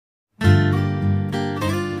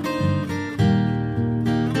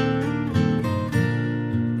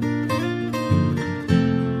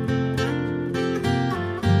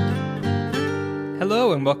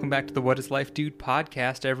and welcome back to the What is Life Dude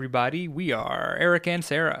podcast, everybody. We are Eric and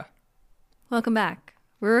Sarah. Welcome back.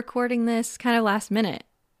 We're recording this kind of last minute,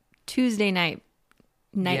 Tuesday night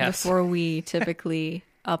Yes. before we typically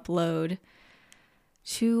upload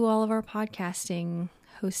to all of our podcasting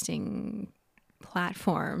hosting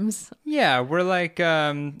platforms. Yeah, we're like,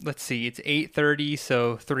 let's see, it's 8:30,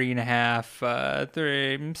 so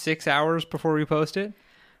 6 hours before we post it.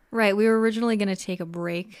 Right. We were originally going to take a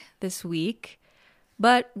break this week,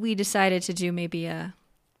 but we decided to do maybe a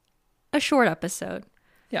short episode.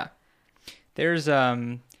 Yeah. There's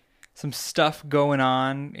some stuff going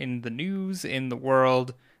on in the news, in the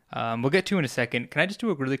world. We'll get to in a second. Can I just do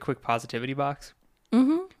a really quick positivity box?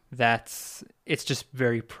 Mm-hmm. It's just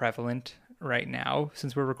very prevalent right now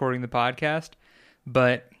since we're recording the podcast.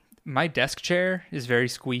 But my desk chair is very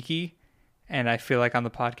squeaky. And I feel like on the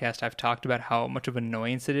podcast, I've talked about how much of an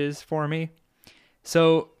annoyance it is for me.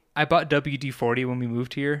 So I bought WD-40 when we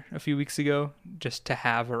moved here a few weeks ago just to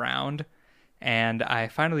have around. And I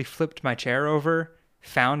finally flipped my chair over,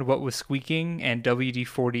 found what was squeaking, and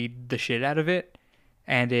WD-40'd the shit out of it.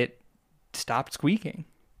 And it stopped squeaking.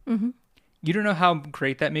 Mm-hmm. You don't know how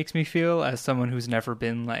great that makes me feel as someone who's never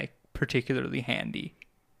been, like, particularly handy.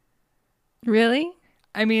 Really?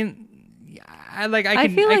 I mean, I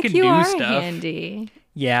can feel like you do are stuff. handy.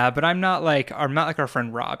 Yeah, but I'm not like our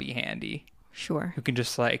friend Robbie handy, Sure. who can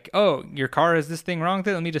just like, oh, your car has this thing wrong with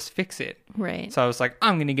it, let me just fix it. Right. So I was like,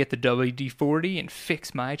 I'm gonna get the WD-40 and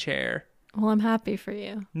fix my chair. Well, I'm happy for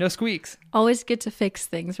you. No squeaks. Always get to fix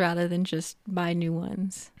things rather than just buy new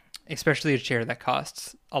ones. Especially a chair that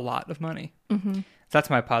costs a lot of money. Mm-hmm. That's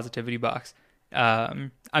my positivity box.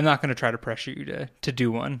 I'm not gonna try to pressure you to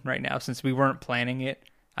do one right now since we weren't planning it.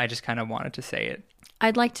 I just kind of wanted to say it.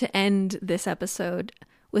 I'd like to end this episode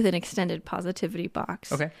with an extended positivity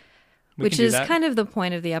box. Okay. Which is kind of the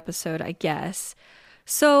point of the episode, I guess.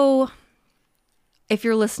 So if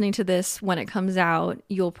you're listening to this when it comes out,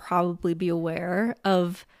 you'll probably be aware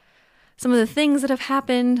of some of the things that have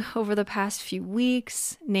happened over the past few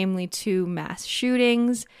weeks, namely 2 mass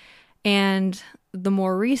shootings. And the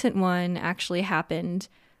more recent one actually happened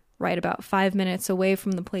right about 5 minutes away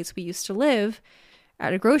from the place we used to live,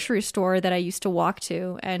 at a grocery store that I used to walk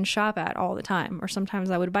to and shop at all the time, or sometimes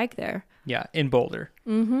I would bike there. Yeah, in Boulder.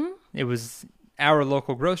 Mm-hmm. It was our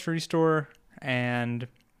local grocery store, and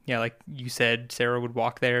yeah, like you said, Sarah would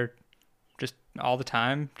walk there just all the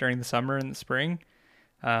time during the summer and the spring.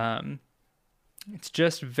 It's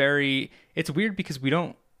just it's weird because we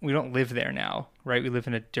don't live there now, right? We live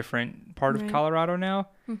in a different part of Colorado now,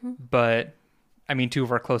 Mm-hmm. but I mean, 2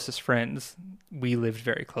 of our closest friends, we lived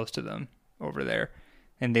very close to them over there.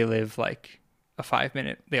 And they live like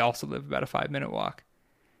they also live about a 5-minute walk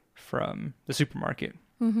from the supermarket.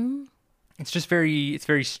 Mm-hmm. It's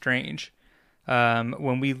very strange.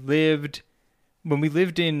 When we lived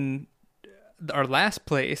in our last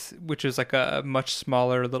place, which is like a much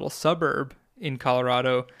smaller little suburb in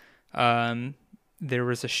Colorado, there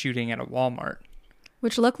was a shooting at a Walmart.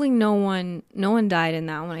 Which luckily no one died in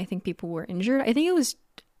that one. I think people were injured. I think it was,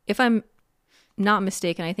 if I'm not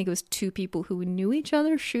mistaken, I think it was 2 people who knew each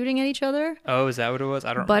other shooting at each other. Oh, is that what it was?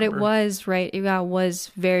 I don't But remember. it was, right, it was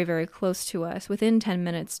very, very close to us, within 10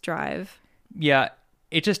 minutes drive. Yeah,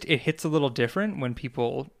 it hits a little different when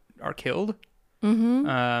people are killed,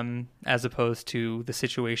 Mm-hmm. As opposed to the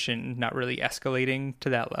situation not really escalating to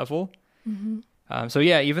that level. Mm-hmm. So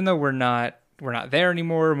yeah, even though we're not there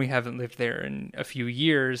anymore and we haven't lived there in a few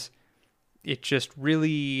years, it just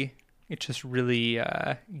really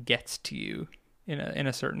gets to you in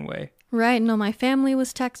a certain way. Right. No, my family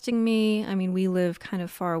was texting me. I mean, we live kind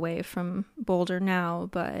of far away from Boulder now,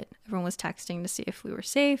 but everyone was texting to see if we were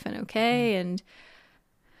safe and okay. And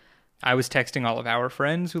I was texting all of our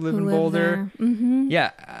friends who live in Boulder. Mm-hmm.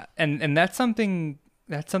 Yeah, and that's something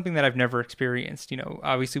that I've never experienced. You know,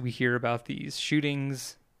 obviously we hear about these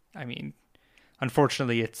shootings. I mean,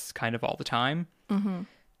 unfortunately, it's kind of all the time. Mm-hmm.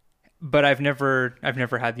 But I've never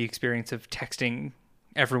had the experience of texting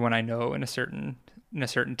everyone I know in a certain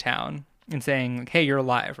town and saying, like, "Hey, you're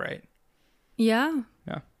alive, right?" Yeah.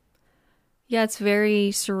 Yeah. Yeah, it's very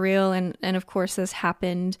surreal, and of course this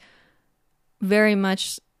happened very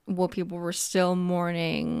much while people were still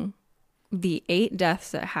mourning the 8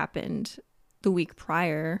 deaths that happened the week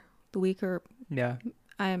prior. Yeah.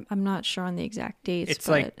 I'm not sure on the exact dates. It's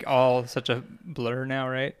like all such a blur now,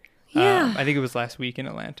 right? Yeah. I think it was last week in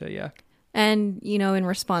Atlanta, yeah. And, you know, in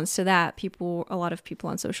response to that, a lot of people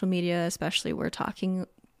on social media, especially, were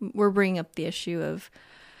bringing up the issue of,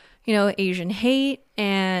 you know, Asian hate.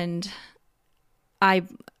 And I'm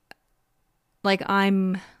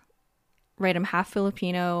right? I'm half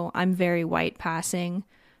Filipino. I'm very white passing,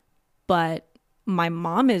 but my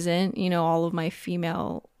mom isn't. You know, all of my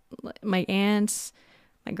aunts,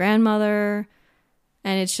 my grandmother,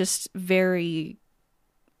 and it's just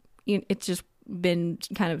it's just been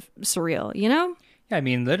kind of surreal, you know? Yeah, I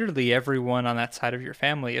mean, literally everyone on that side of your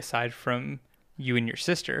family, aside from you and your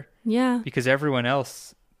sister. Yeah. Because everyone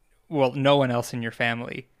else, well, no one else in your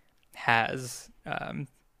family has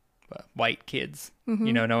white kids. Mm-hmm.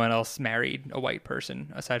 You know, no one else married a white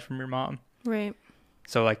person aside from your mom. Right.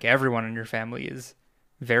 So, like, everyone in your family is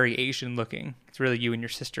very Asian looking. It's really you and your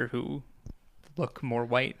sister who look more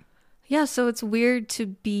white. Yeah, so it's weird to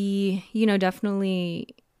be, you know,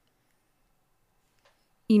 definitely,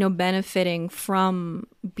 you know, benefiting from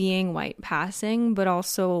being white passing, but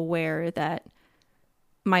also aware that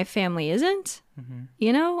my family isn't,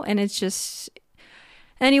 you know, and it's just,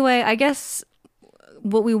 anyway, I guess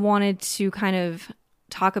what we wanted to kind of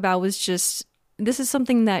talk about was just, this is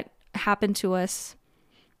something that happened to us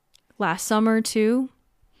last summer too,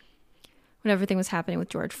 when everything was happening with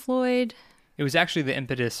George Floyd. It was actually the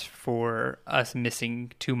impetus for us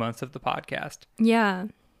missing 2 months of the podcast. Yeah.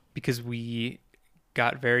 Because we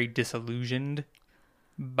got very disillusioned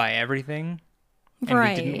by everything. And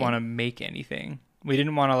right. We didn't want to make anything. We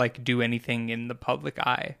didn't want to like do anything in the public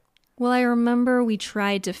eye. Well, I remember we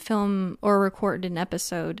tried to film or record an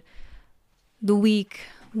episode the week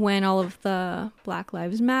when all of the Black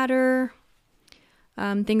Lives Matter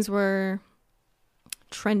things were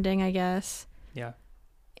trending, I guess. Yeah.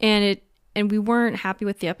 And we weren't happy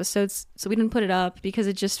with the episodes, so we didn't put it up because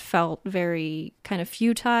it just felt very kind of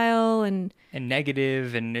futile and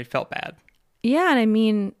negative, and it felt bad. Yeah, and I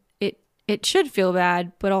mean, it should feel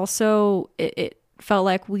bad, but also it felt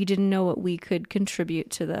like we didn't know what we could contribute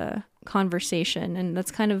to the conversation, and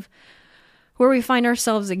that's kind of where we find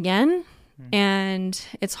ourselves again. And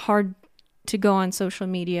it's hard to go on social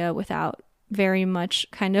media without very much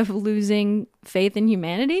kind of losing faith in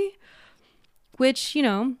humanity, which, you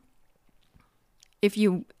know, if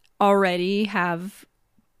you already have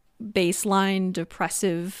baseline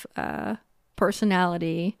depressive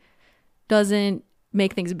personality, doesn't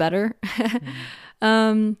make things better.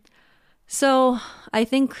 So I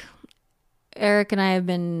think Eric and I have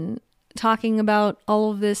been talking about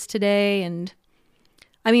all of this today, and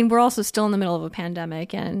I mean, we're also still in the middle of a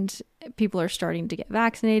pandemic and people are starting to get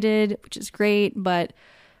vaccinated, which is great, but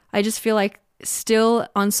I just feel like still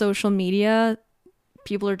on social media,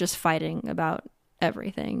 people are just fighting about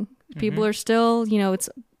everything. People are still, you know, it's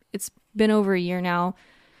been over a year now.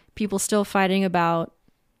 People still fighting about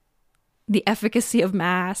the efficacy of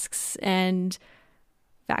masks and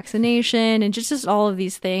vaccination and just all of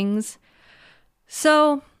these things.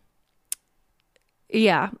 So,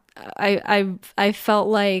 yeah, I felt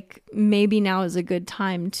like maybe now is a good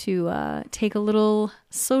time to take a little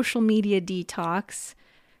social media detox.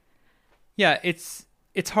 Yeah, it's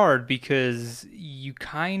hard because you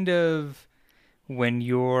kind of, when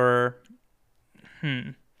you're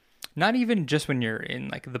not even just when you're in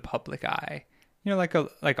like the public eye, you know,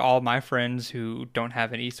 like all my friends who don't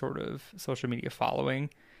have any sort of social media following,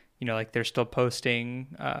 you know, like they're still posting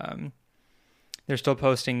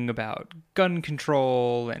about gun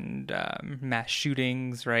control and mass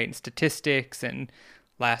shootings, right, and statistics. And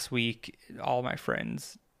last week, all my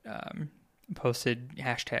friends posted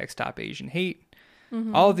 #StopAsianHate.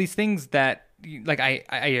 All of these things that like I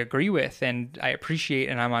agree with and I appreciate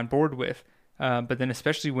and I'm on board with. But then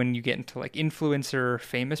especially when you get into like influencer,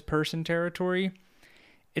 famous person territory,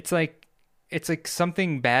 it's like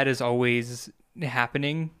something bad is always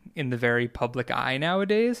happening in the very public eye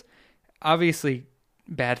nowadays. Obviously,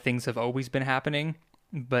 bad things have always been happening,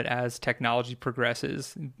 but as technology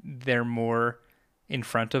progresses, they're more in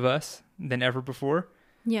front of us than ever before.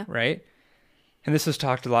 Yeah. Right? And this was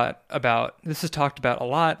talked about a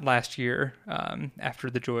lot last year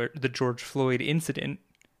after the George Floyd incident,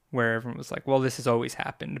 where everyone was like, well, this has always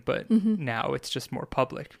happened, but now it's just more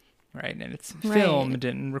public, right? And it's filmed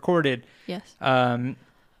and recorded. Yes.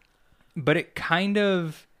 But it kind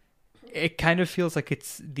of feels like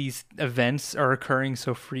these events are occurring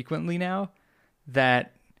so frequently now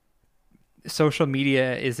that social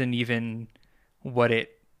media isn't even what it's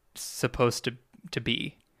supposed to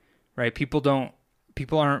be, right? People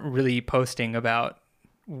aren't really posting about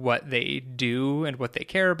what they do and what they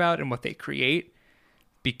care about and what they create,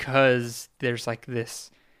 because there's like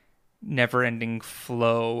this never-ending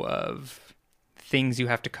flow of things you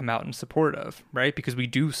have to come out in support of, right? Because we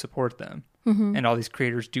do support them. And all these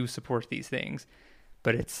creators do support these things,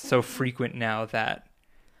 but it's so frequent now that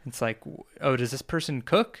it's like, oh, does this person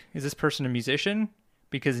cook? Is this person a musician?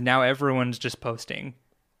 Because now everyone's just posting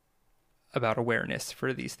about awareness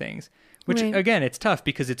for these things, which again, it's tough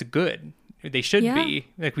because it's good. They should be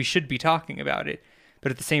like, we should be talking about it.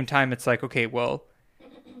 But at the same time, it's like, okay, well,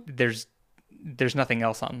 there's nothing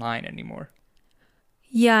else online anymore.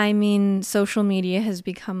 Yeah, I mean, social media has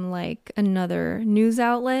become like another news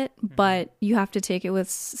outlet, but you have to take it with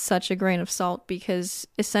such a grain of salt because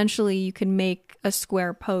essentially you can make a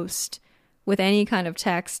square post with any kind of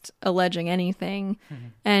text alleging anything,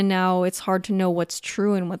 and now it's hard to know what's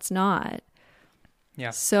true and what's not. Yeah.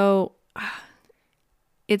 So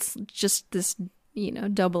it's just this,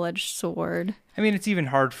 double-edged sword. I mean, it's even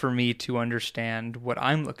hard for me to understand what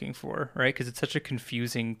I'm looking for, right? Because it's such a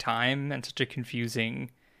confusing time and such a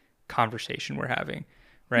confusing conversation we're having,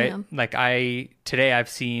 right? Yeah. Like today I've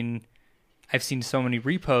seen so many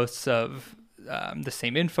reposts of the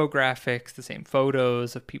same infographics, the same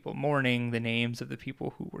photos of people mourning, the names of the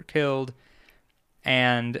people who were killed,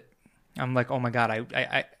 and I'm like, oh my God,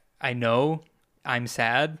 I know I'm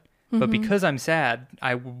sad, but because I'm sad,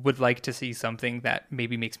 I would like to see something that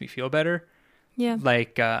maybe makes me feel better. Yeah.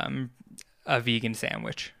 Like a vegan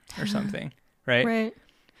sandwich or something, right? Right.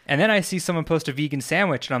 And then I see someone post a vegan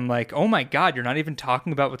sandwich and I'm like, oh my God, you're not even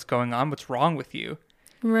talking about what's going on. What's wrong with you?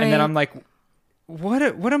 Right. And then I'm like, what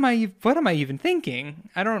am I even thinking?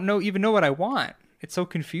 I don't even know what I want. It's so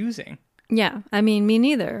confusing. Yeah. I mean, me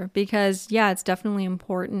neither, because it's definitely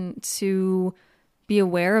important to be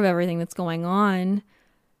aware of everything that's going on.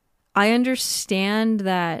 I understand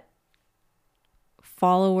that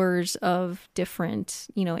followers of different,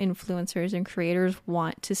 influencers and creators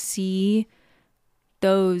want to see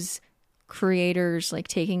those creators like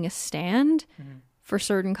taking a stand for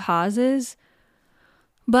certain causes.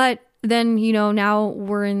 But then, now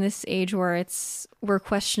we're in this age where we're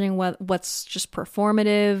questioning what's just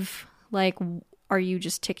performative. Like, are you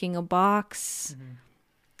just ticking a box?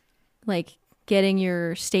 Like, getting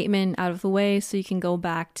your statement out of the way so you can go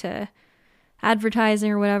back to advertising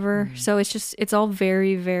or whatever. So it's all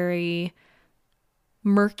very, very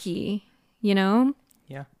murky,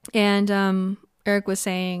 Yeah. And Eric was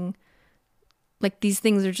saying, like, these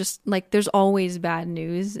things are just like, there's always bad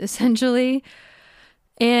news, essentially.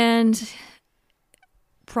 And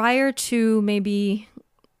prior to maybe,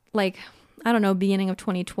 like, I don't know, beginning of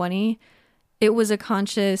 2020, it was a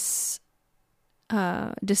conscious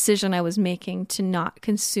decision I was making to not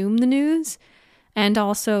consume the news and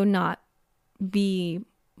also not be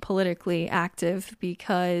politically active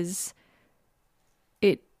because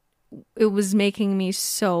it was making me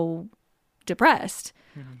so depressed.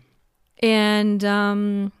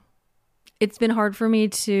 And it's been hard for me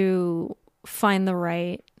to find the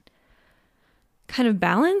right kind of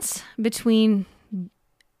balance between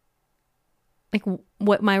like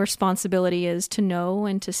what my responsibility is to know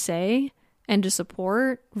and to say and to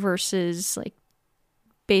support versus like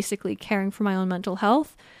basically caring for my own mental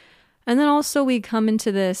health. And then also we come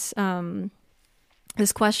into this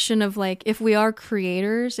this question of like, if we are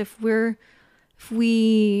creators, if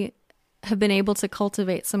we have been able to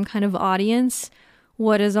cultivate some kind of audience,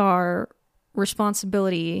 what is our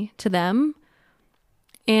responsibility to them?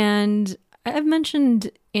 And I've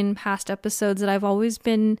mentioned in past episodes that I've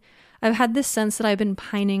had this sense that I've been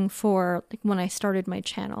pining for, like, when I started my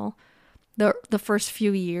channel, the first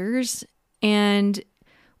few years. And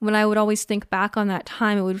when I would always think back on that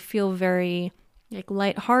time, it would feel very like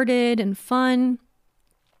lighthearted and fun.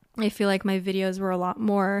 I feel like my videos were a lot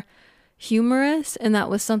more humorous, and that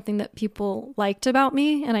was something that people liked about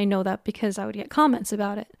me. And I know that because I would get comments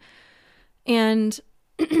about it. And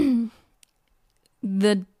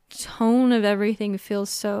the tone of everything feels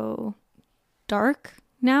so dark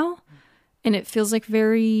now, and it feels like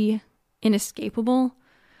very inescapable.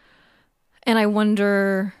 And I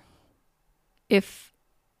wonder if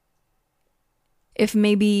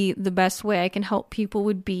maybe the best way I can help people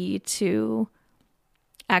would be to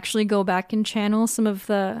actually go back and channel some of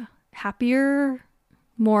the happier,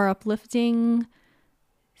 more uplifting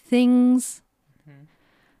things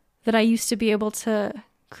that I used to be able to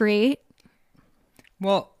create.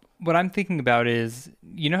 Well, what I'm thinking about is,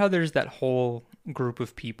 how there's that whole group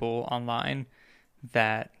of people online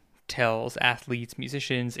that tells athletes,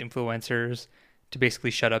 musicians, influencers to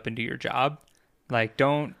basically shut up and do your job. Like,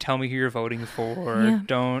 don't tell me who you're voting for. Yeah.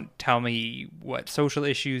 Don't tell me what social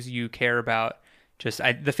issues you care about.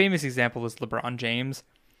 The famous example is LeBron James.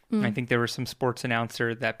 I think there was some sports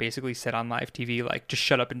announcer that basically said on live TV, like, just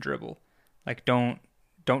shut up and dribble. Like, don't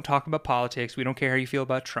talk about politics. We don't care how you feel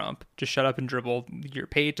about Trump. Just shut up and dribble. You're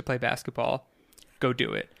paid to play basketball. Go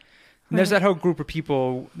do it. And there's that whole group of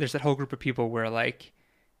people. Where, like,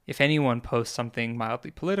 if anyone posts something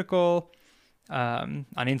mildly political on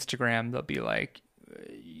Instagram, they'll be like,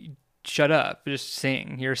 shut up, just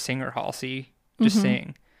sing. You're a singer, Halsey. Just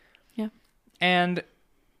sing. Yeah. And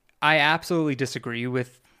I absolutely disagree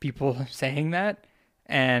with people saying that.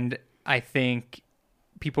 And I think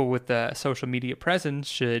people with the social media presence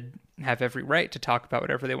should have every right to talk about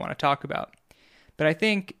whatever they want to talk about. But I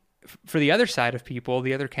think for the other side of people,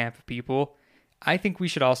 the other camp of people, I think we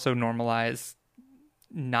should also normalize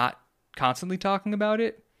not constantly talking about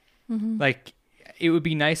it. Like, it would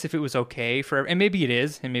be nice if it was okay for, and maybe it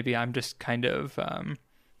is, and maybe I'm just kind of, I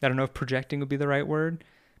don't know if projecting would be the right word.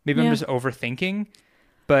 Maybe I'm just overthinking,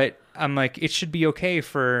 but I'm like, it should be okay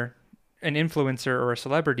for an influencer or a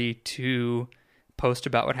celebrity to post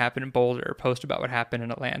about what happened in Boulder, post about what happened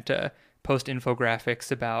in Atlanta, post infographics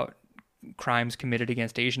about crimes committed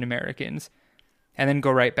against Asian Americans, and then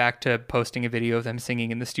go right back to posting a video of them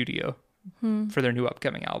singing in the studio for their new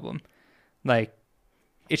upcoming album. Like,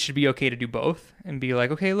 it should be okay to do both and be like,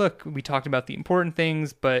 okay, look, we talked about the important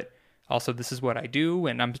things, but also this is what I do,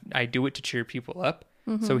 and I do it to cheer people up.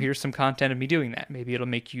 So here's some content of me doing that. Maybe it'll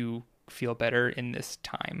make you feel better in this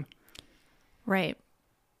time. Right.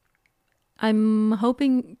 I'm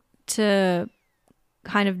hoping to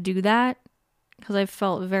kind of do that because I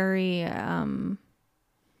felt very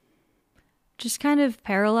just kind of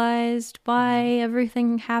paralyzed by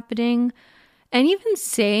everything happening. And even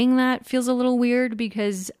saying that feels a little weird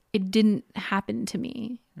because it didn't happen to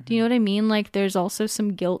me. Do you know what I mean? Like, there's also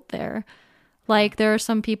some guilt there. Like, there are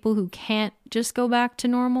some people who can't just go back to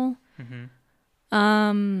normal.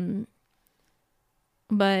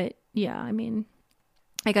 But yeah, I mean,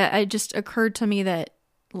 like, it just occurred to me that,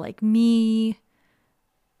 like, me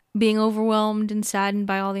being overwhelmed and saddened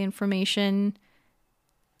by all the information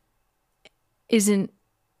isn't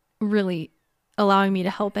really allowing me to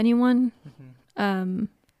help anyone. And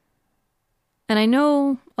I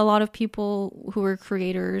know a lot of people who are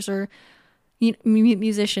creators or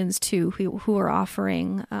musicians too, who are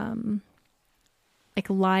offering like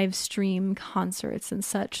live stream concerts and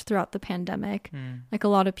such throughout the pandemic. Like, a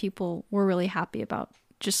lot of people were really happy about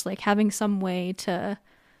just like having some way to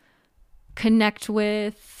connect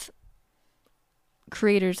with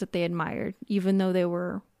creators that they admired, even though they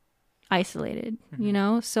were isolated, you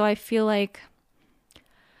know? So I feel like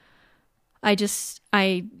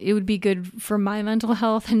it would be good for my mental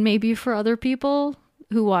health and maybe for other people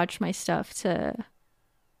who watch my stuff to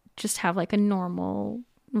just have like a normal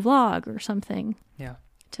vlog or something. Yeah.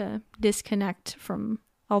 To disconnect from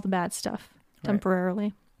all the bad stuff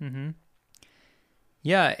temporarily.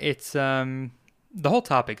 Yeah, it's the whole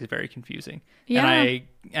topic is very confusing. Yeah.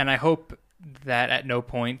 And I hope that at no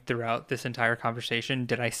point throughout this entire conversation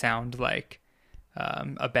did I sound like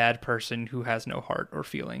a bad person who has no heart or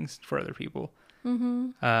feelings for other people.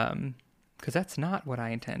 Because that's not what I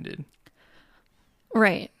intended.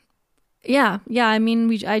 Right. Yeah. I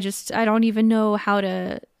mean, I don't even know how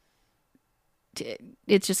to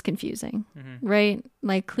it's just confusing, right?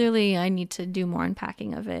 Like, clearly I need to do more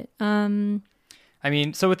unpacking of it. I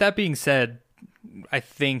mean, so with that being said, I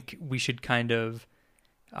think we should kind of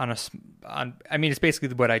I mean, it's basically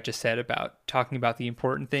what I just said about talking about the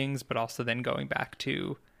important things, but also then going back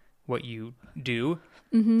to what you do.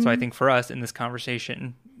 So I think for us in this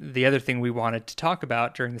conversation, the other thing we wanted to talk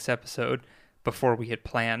about during this episode before we had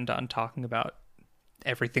planned on talking about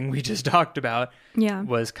everything we just talked about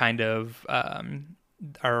was kind of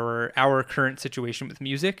our current situation with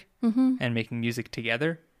music and making music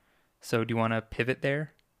together. So do you want to pivot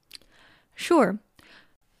there? Sure.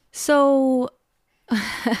 So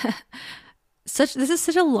this is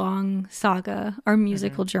such a long saga, our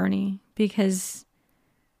musical journey, because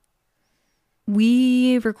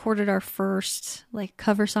we recorded our first like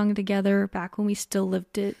cover song together back when we still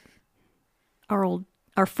lived at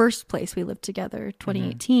our first place we lived together,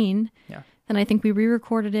 2018. Yeah. And I think we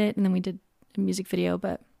re-recorded it and then we did a music video,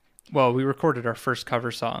 well, we recorded our first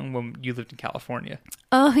cover song when you lived in California.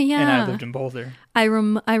 Oh yeah. And I lived in Boulder. I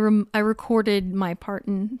recorded my part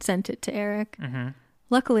and sent it to Eric.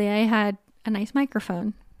 Luckily, I had a nice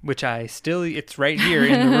microphone. Which it's right here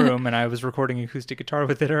in the room, and I was recording acoustic guitar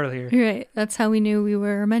with it earlier. Right. That's how we knew we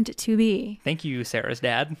were meant it to be. Thank you, Sarah's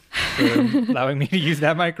dad, for allowing me to use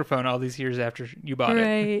that microphone all these years after you bought it.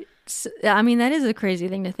 Right. So, I mean, that is a crazy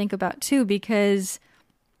thing to think about, too, because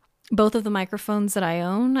both of the microphones that I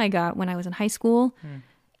own, I got when I was in high school.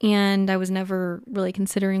 And I was never really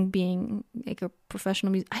considering being like a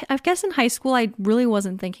professional I guess in high school, I really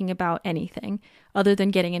wasn't thinking about anything other than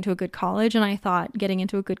getting into a good college. And I thought getting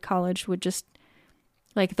into a good college would just,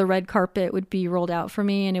 like, the red carpet would be rolled out for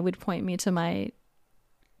me and it would point me to my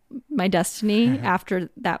destiny after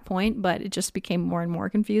that point. But it just became more and more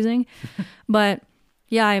confusing. But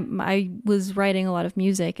Yeah, I was writing a lot of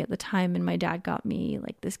music at the time, and my dad got me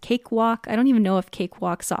like this Cakewalk. I don't even know if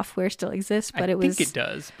Cakewalk software still exists, but I think it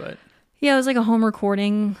does, but yeah, it was like a home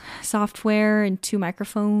recording software and 2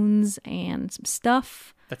 microphones and some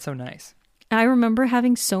stuff. That's so nice. I remember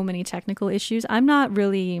having so many technical issues. I'm not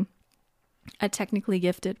really a technically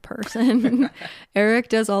gifted person. Eric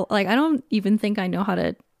does all, like, I don't even think I know how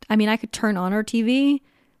to, I mean, I could turn on our TV.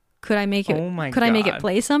 Could I make it, could I make it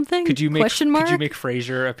play something? Could you make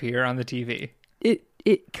Frasier appear on the TV?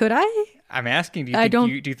 Could I? I'm asking, do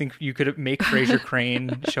you think you could make Frasier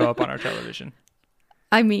Crane show up on our television?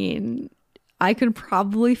 I mean, I could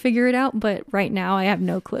probably figure it out, but right now I have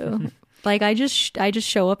no clue. Like, I just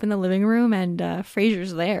show up in the living room and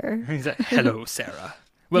Frasier's there. He's like, hello, Sarah.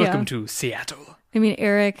 Welcome to Seattle. I mean,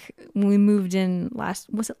 Eric, when we moved in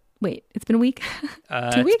it's been a week?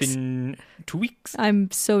 2 weeks? It's been 2 weeks.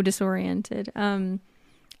 I'm so disoriented.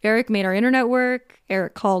 Eric made our internet work.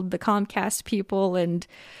 Eric called the Comcast people, and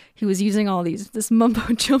he was using all this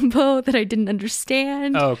mumbo jumbo that I didn't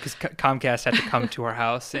understand. Oh, because Comcast had to come to our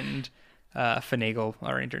house and finagle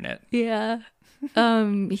our internet. Yeah.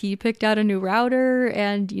 He picked out a new router,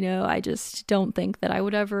 and, I just don't think that I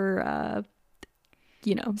would ever,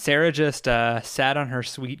 Sarah just sat on her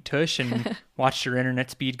sweet tush and watched her internet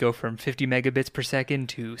speed go from 50 megabits per second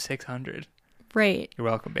to 600. Right. You're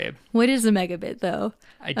welcome, babe. What is a megabit, though?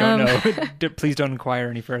 I don't know. Please don't inquire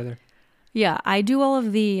any further. Yeah, I do all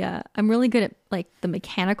of the, I'm really good at, like, the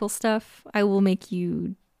mechanical stuff. I will make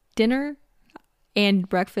you dinner and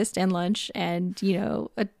breakfast and lunch and,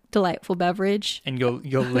 a delightful beverage. And you'll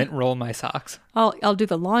lint roll my socks. I'll do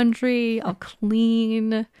the laundry. I'll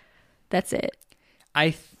clean. That's it.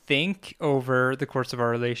 I think over the course of our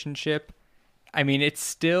relationship, I mean, it's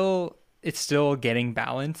still getting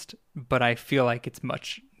balanced, but I feel like it's what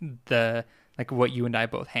you and I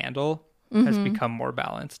both handle has become more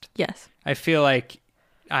balanced. Yes. I feel like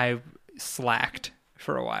I slacked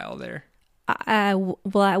for a while there.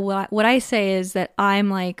 What I say is that I'm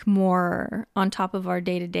like more on top of our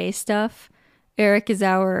day-to-day stuff. Eric is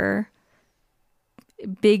our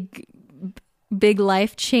big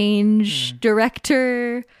life change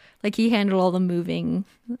director. Like, he handled all the moving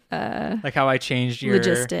like how I changed your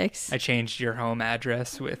logistics. I changed your home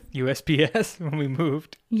address with USPS when we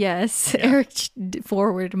moved. Yes. Yeah. Eric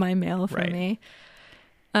forwarded my mail for me.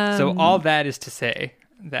 So all that is to say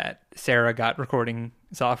that Sarah got recording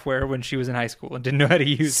software when she was in high school and didn't know how to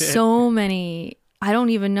use it. So many. I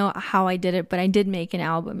don't even know how I did it, but I did make an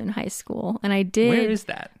album in high school, and I did. Where is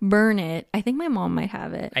that? Burn it. I think my mom might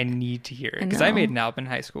have it. I need to hear it because I made an album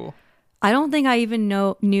in high school. I don't think I even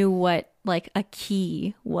knew what like a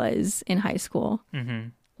key was in high school. Mm-hmm.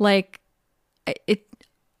 Like,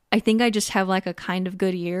 I think I just have like a kind of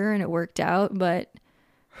good ear and it worked out, but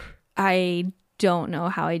I don't know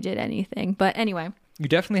how I did anything. But anyway. You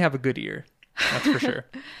definitely have a good ear. That's for sure.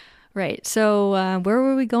 Right. So where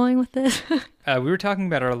were we going with this? We were talking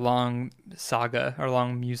about our long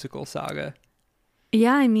musical saga.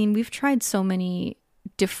 Yeah, I mean, we've tried so many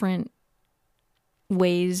different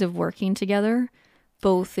ways of working together,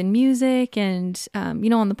 both in music and, on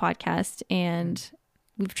the podcast. And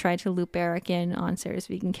we've tried to loop Eric in on Sarah's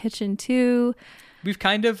Vegan Kitchen too. We've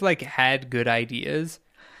kind of like had good ideas,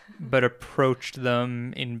 but approached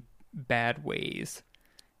them in bad ways,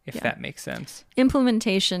 if that makes sense.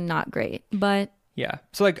 Implementation, not great, but... Yeah.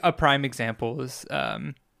 So like a prime example is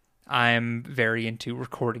I'm very into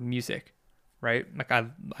recording music, right? Like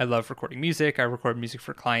I love recording music. I record music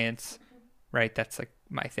for clients, right? That's like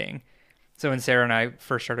my thing. So when Sarah and I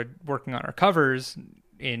first started working on our covers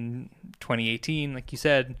in 2018, like you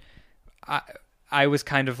said, I was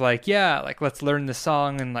kind of like, yeah, like let's learn the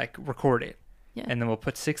song and like record it. Yeah. And then we'll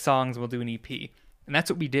put 6 songs and we'll do an EP. And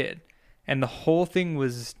that's what we did. And the whole thing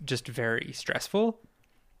was just very stressful.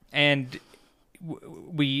 And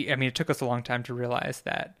it took us a long time to realize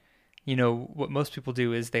that, what most people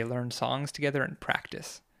do is they learn songs together and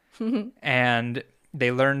practice. And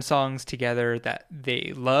they learn songs together that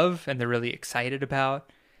they love and they're really excited about.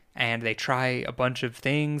 And they try a bunch of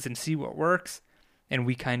things and see what works. And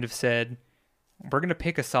we kind of said, we're going to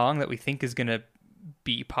pick a song that we think is going to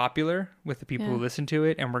be popular with the people who listen to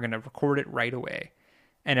it. And we're going to record it right away.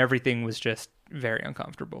 And everything was just very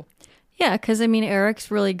uncomfortable. Yeah, because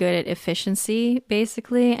Eric's really good at efficiency,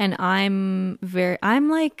 basically, and I'm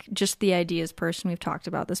like just the ideas person. We've talked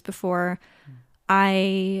about this before.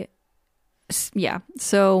 So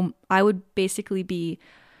I would basically be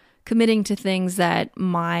committing to things that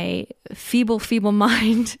my feeble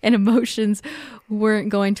mind and emotions weren't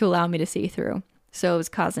going to allow me to see through. So it was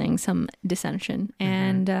causing some dissension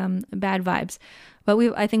and bad vibes. But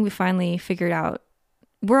I think we finally figured out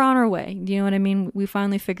we're on our way. You know what I mean? We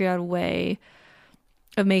finally figured out a way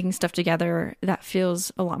of making stuff together that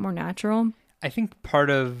feels a lot more natural. I think part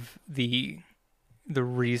of the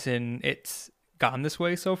reason it's gone this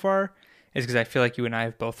way so far is because I feel like you and I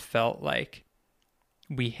have both felt like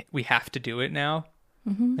we have to do it now.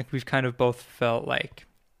 Mm-hmm. Like we've kind of both felt like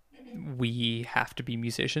we have to be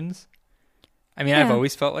musicians. I mean, I've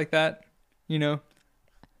always felt like that, you know?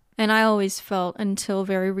 And I always felt until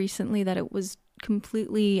very recently that it was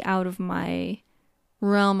completely out of my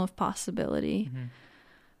realm of possibility.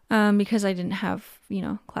 Because I didn't have, you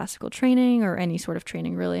know, classical training or any sort of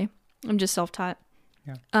training really. I'm just self-taught.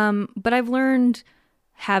 Yeah. But I've learned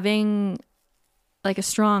having like a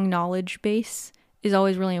strong knowledge base is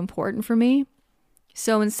always really important for me.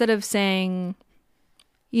 So instead of saying,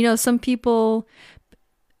 you know, some people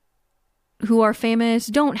who are famous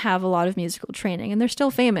don't have a lot of musical training and they're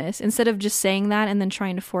still famous. Instead of just saying that and then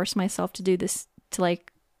trying to force myself to do this, to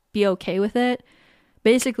like be okay with it,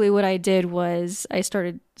 basically what I did was I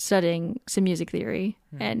started studying some music theory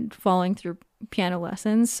and following through piano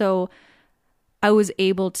lessons. So I was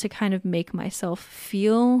able to kind of make myself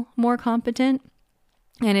feel more competent,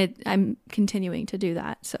 and I'm continuing to do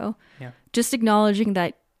that. So just acknowledging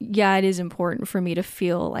that, yeah, it is important for me to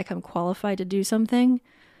feel like I'm qualified to do something,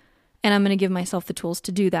 and I'm going to give myself the tools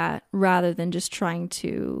to do that rather than just trying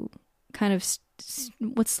to kind of,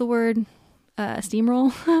 what's the word?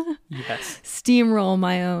 Steamroll? Yes. Steamroll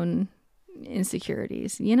my own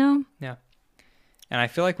insecurities, you know? Yeah. And I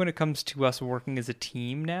feel like when it comes to us working as a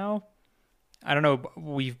team now, I don't know,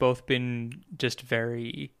 we've both been just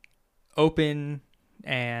very open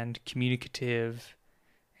and communicative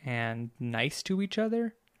and nice to each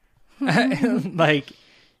other. Like,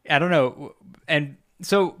 I don't know. And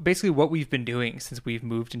so basically what we've been doing since we've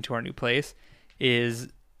moved into our new place is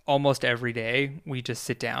almost every day we just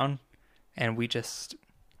sit down and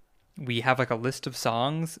we have like a list of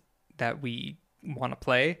songs that we want to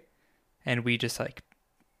play, and we just like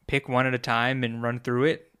pick one at a time and run through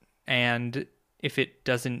it. And if it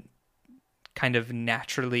doesn't kind of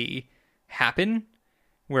naturally happen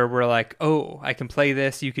where we're like, oh, I can play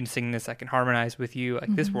this, you can sing this, I can harmonize with you,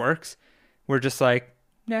 like this works, we're just like,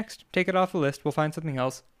 next, take it off the list, we'll find something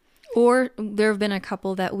else. Or there have been a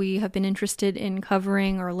couple that we have been interested in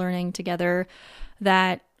covering or learning together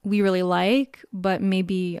that we really like, but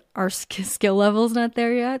maybe our skill level's not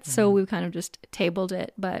there yet. So we've kind of just tabled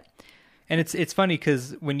it. And it's funny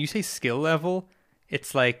because when you say skill level,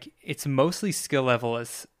 it's like, it's mostly skill level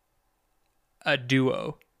as a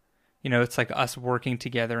duo. You know, it's like us working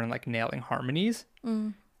together and like nailing harmonies.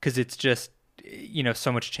 Because it's just, you know,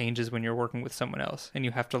 so much changes when you're working with someone else and you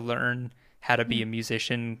have to learn how to be a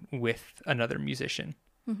musician with another musician.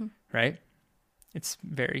 Right? It's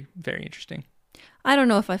very, very interesting. I don't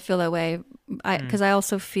know if I feel that way, because I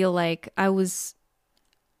also feel like I've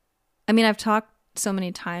talked so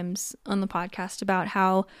many times on the podcast about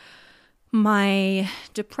how my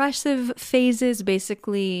depressive phases,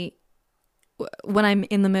 basically when I'm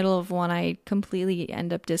in the middle of one, I completely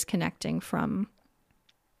end up disconnecting from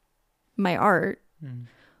my art,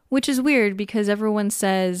 which is weird because everyone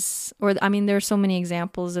says, there's so many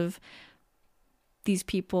examples of these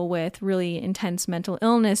people with really intense mental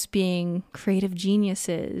illness being creative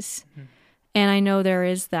geniuses. And I know there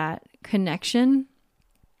is that connection,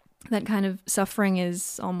 that kind of suffering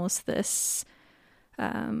is almost this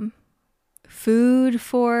food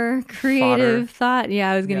for creative thought.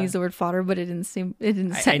 Yeah, I was going to use the word fodder, but it didn't seem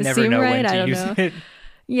right. I don't know. It.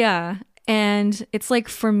 Yeah. And it's like,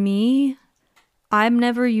 for me, I'm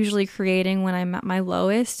never usually creating when I'm at my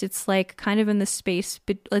lowest. It's like kind of in the space,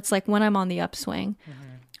 but it's like when I'm on the upswing.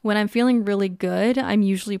 When I'm feeling really good, I'm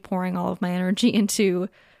usually pouring all of my energy into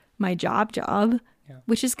my job,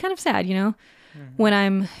 which is kind of sad, you know? When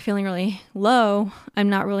I'm feeling really low, I'm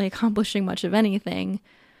not really accomplishing much of anything.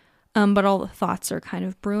 But all the thoughts are kind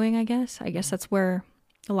of brewing, I guess. I guess that's where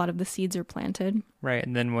a lot of the seeds are planted. Right.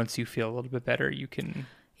 And then once you feel a little bit better, you can...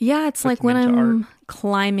 Yeah, it's like when I'm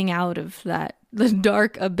climbing out of the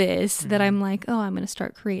dark abyss that I'm like, oh, I'm going to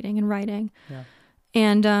start creating and writing. Yeah.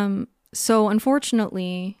 And so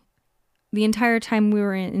unfortunately, the entire time we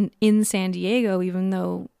were in San Diego, even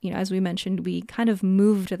though, you know, as we mentioned, we kind of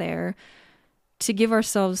moved there to give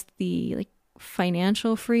ourselves the like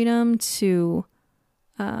financial freedom to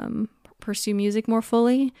pursue music more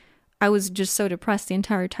fully. I was just so depressed the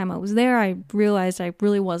entire time I was there. I realized I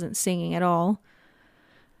really wasn't singing at all.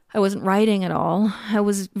 I wasn't writing at all. I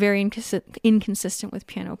was very inconsistent with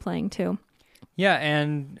piano playing too. Yeah,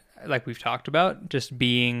 and like we've talked about, just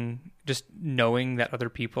knowing that other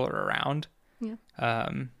people are around. Yeah.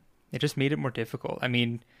 It just made it more difficult. I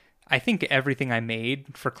mean, I think everything I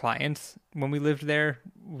made for clients when we lived there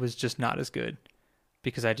was just not as good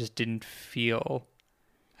because I just didn't feel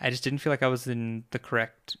like I was in the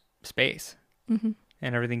correct space. Mm-hmm.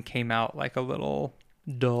 And everything came out like a little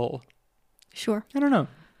dull. Sure. I don't know.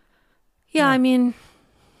 Yeah, I mean,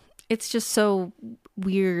 it's just so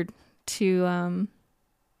weird to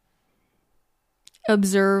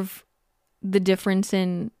observe the difference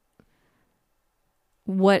in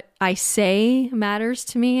what I say matters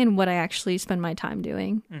to me and what I actually spend my time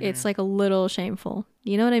doing. Mm-hmm. It's like a little shameful.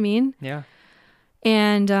 You know what I mean? Yeah.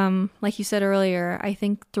 And like you said earlier, I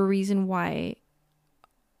think the reason why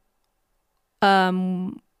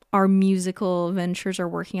our musical ventures are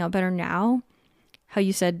working out better now, how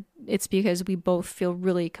you said it's because we both feel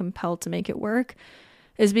really compelled to make it work,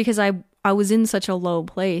 is because I was in such a low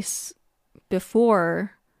place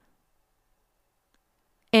before,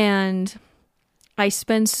 and I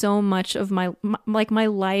spend so much of my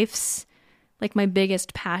life's, like, my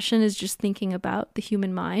biggest passion is just thinking about the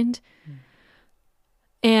human mind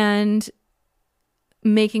and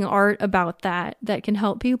making art about that can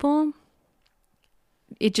help people.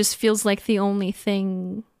 It just feels like the only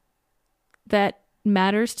thing that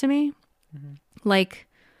matters to me. Mm-hmm. Like,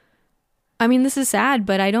 I mean, this is sad,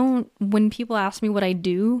 but when people ask me what I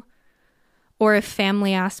do, or if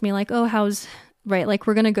family asks me like, oh, like,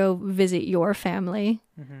 we're going to go visit your family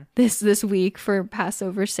this week for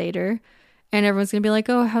Passover Seder. And everyone's going to be like,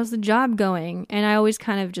 oh, how's the job going? And I always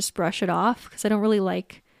kind of just brush it off because I don't really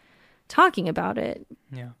like talking about it.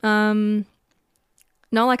 Yeah. Not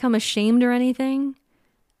like I'm ashamed or anything,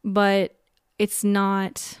 but it's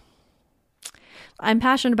not... I'm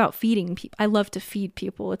passionate about feeding people. I love to feed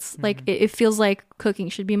people. It's like, it feels like cooking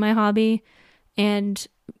should be my hobby and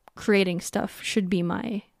creating stuff should be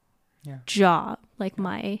my job. Like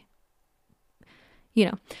my,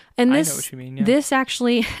 and this, I know what you mean, yeah. This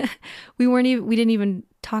actually, we didn't even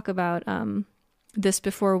talk about this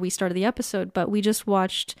before we started the episode, but we just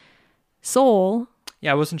watched Soul.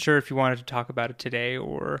 Yeah. I wasn't sure if you wanted to talk about it today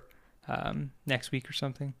or next week or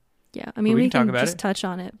something. Yeah. I mean, we can just touch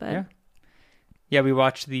on it, but yeah, we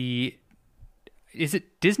watched is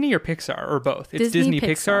it Disney or Pixar or both? It's Disney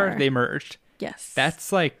Pixar. They merged. Yes.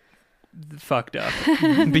 That's like fucked up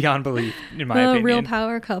beyond belief, in my opinion. A real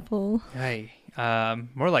power couple. Hey,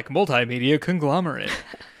 more like multimedia conglomerate.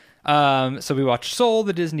 So we watched Soul,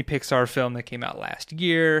 the Disney Pixar film that came out last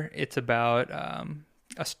year. It's about I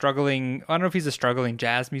don't know if he's a struggling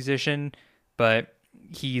jazz musician, but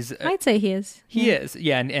I'd say he is. He is,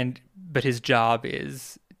 yeah, but his job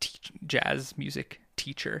is jazz music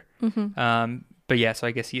teacher. Mm-hmm. But yeah, so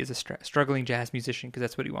I guess he is a struggling jazz musician because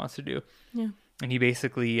that's what he wants to do. Yeah. And he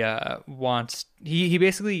basically he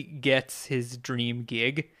basically gets his dream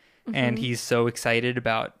gig, and he's so excited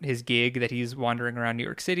about his gig that he's wandering around New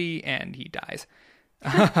York City and he dies.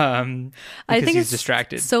 I think he's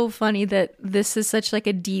distracted. So funny that this is such like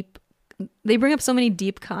they bring up so many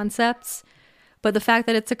deep concepts, but the fact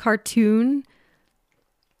that it's a cartoon,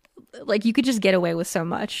 like, you could just get away with so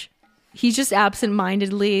much. He's just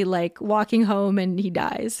absentmindedly like walking home and he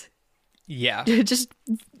dies. Yeah. Just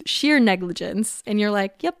sheer negligence. And you're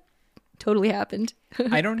like, yep, totally happened.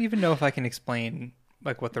 I don't even know if I can explain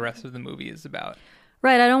like what the rest of the movie is about.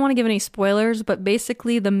 Right. I don't want to give any spoilers, but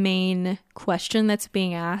basically the main question that's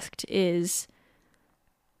being asked is,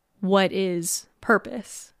 what is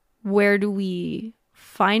purpose? Where do we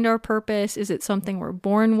find our purpose? Is it something we're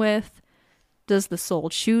born with? Does the soul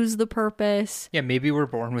choose the purpose? Yeah, maybe we're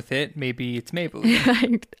born with it. Maybe it's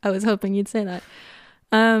Maybelline. I was hoping you'd say that.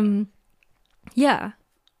 Yeah.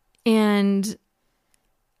 And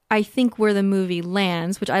I think where the movie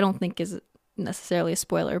lands, which I don't think is necessarily a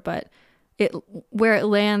spoiler, but where it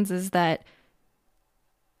lands is that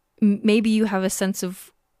maybe you have a sense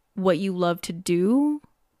of what you love to do,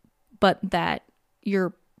 but that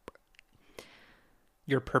your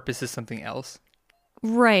purpose is something else.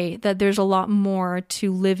 Right, that there's a lot more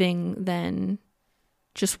to living than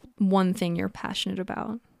just one thing you're passionate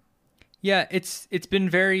about. Yeah, it's been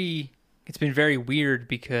very weird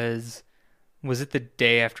because was it the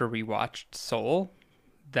day after we watched Soul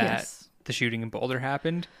that the shooting in Boulder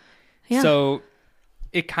happened? Yeah. So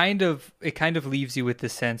it kind of leaves you with the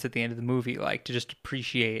sense at the end of the movie, like, to just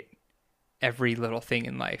appreciate every little thing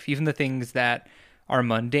in life, even the things that are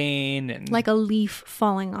mundane and like a leaf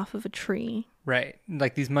falling off of a tree. Right.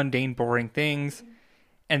 Like these mundane, boring things.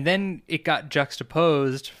 And then it got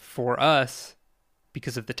juxtaposed for us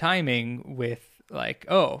because of the timing with like,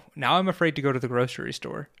 oh, now I'm afraid to go to the grocery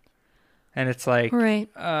store. And it's like, right.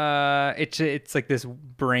 It's like this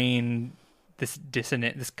brain, this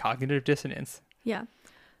cognitive dissonance. Yeah.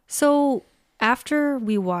 So after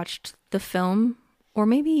we watched the film, or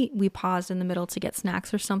maybe we paused in the middle to get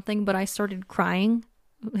snacks or something, but I started crying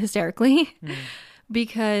hysterically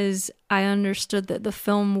because I understood that the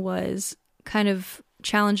film was kind of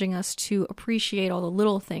challenging us to appreciate all the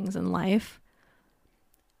little things in life.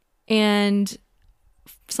 And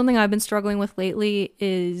something I've been struggling with lately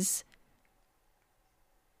is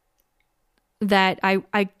that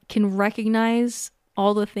I can recognize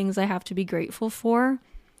all the things I have to be grateful for,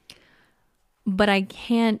 but I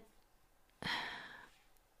can't.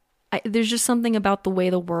 There's just something about the way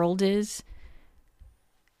the world is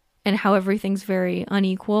and how everything's very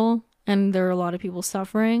unequal and there are a lot of people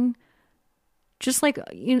suffering. Just like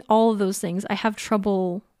all of those things, I have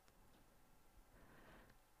trouble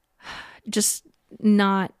just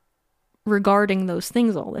not regarding those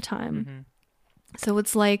things all the time. Mm-hmm. So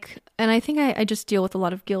it's like, and I think I just deal with a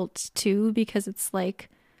lot of guilt too, because it's like,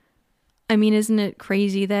 I mean, isn't it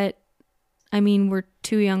crazy that, I mean, we're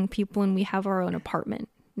two young people and we have our own apartment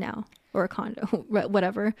now, or a condo,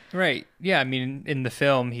 whatever. Right. Yeah. I mean, in the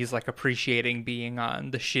film, he's like appreciating being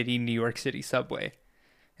on the shitty New York City subway.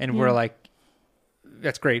 And we're like,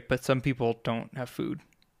 that's great, but some people don't have food,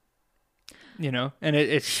 and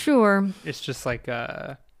it's sure. It's just like,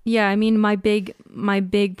 yeah, I mean, my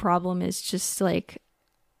big problem is just like,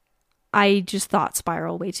 I just thought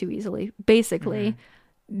spiral way too easily. Basically,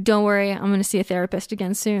 don't worry, I'm going to see a therapist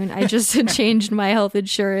again soon. I just changed my health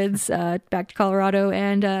insurance back to Colorado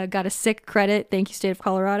and got a sick credit. Thank you, state of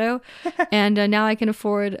Colorado. And now I can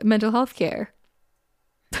afford mental health care.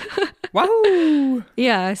 Wow.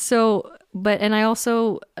 Yeah. So, and I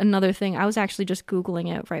also, another thing, I was actually just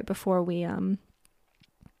Googling it right before we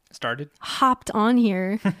started, hopped on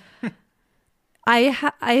here.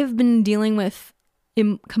 I have been dealing with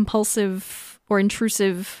compulsive or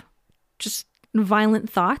intrusive, just violent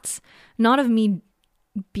thoughts, not of me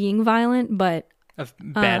being violent, but of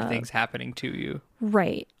bad things happening to you,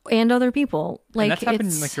 right, and other people. Like, and that's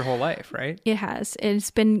happened like your whole life, right? It has.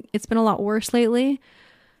 It's been a lot worse lately.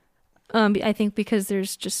 I think because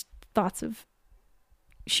there's just thoughts of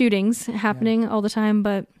shootings happening all the time,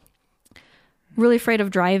 but really afraid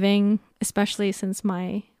of driving, especially since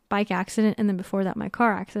my bike accident and then before that my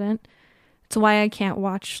car accident. It's why I can't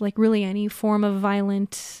watch like really any form of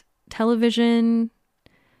violent television.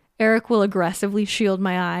 Eric will aggressively shield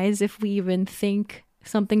my eyes if we even think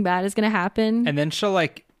something bad is going to happen. And then she'll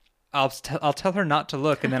like, I'll tell her not to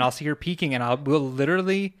look, and then I'll see her peeking, and we'll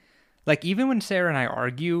literally, like, even when Sarah and I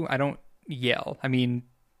argue, I don't yell. I mean,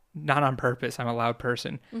 not on purpose. I'm a loud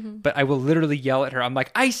person, but I will literally yell at her. I'm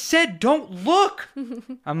like, I said, don't look.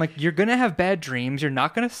 I'm like, you're going to have bad dreams. You're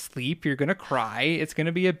not going to sleep. You're going to cry. It's going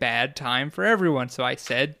to be a bad time for everyone. So I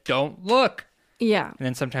said, don't look. Yeah. And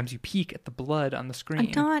then sometimes you peek at the blood on the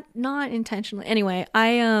screen. Not intentionally. Anyway,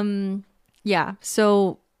 yeah.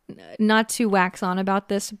 So not to wax on about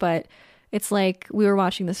this, but it's like we were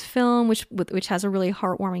watching this film, which has a really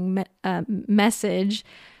heartwarming message.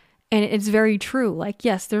 And it's very true. Like,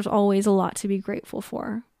 yes, there's always a lot to be grateful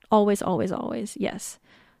for. Always, always, always. Yes.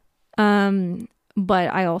 But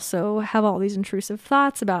I also have all these intrusive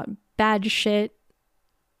thoughts about bad shit.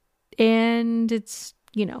 And it's,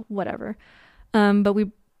 whatever. But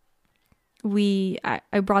I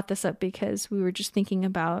brought this up because we were just thinking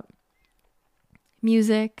about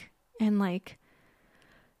music and like,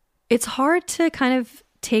 it's hard to kind of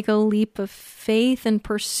take a leap of faith and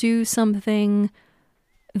pursue something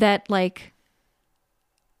that, like,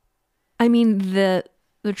 I mean, the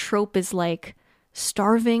trope is like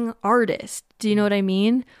starving artist. Do you know what I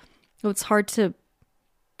mean? It's hard to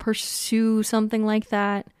pursue something like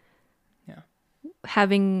that. Yeah.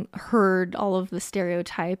 Having heard all of the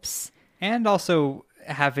stereotypes. And also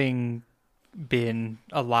having been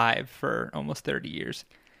alive for almost 30 years.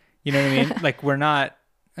 You know what I mean? Like, we're not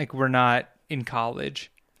in college.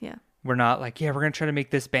 Yeah. We're not like, we're going to try to make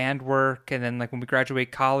this band work. And then like when we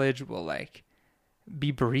graduate college, we'll like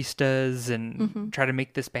be baristas and try to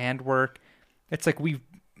make this band work. It's like we've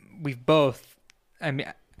both, I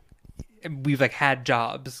mean, we've like had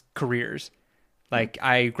jobs, careers. Like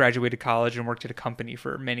I graduated college and worked at a company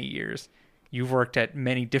for many years. You've worked at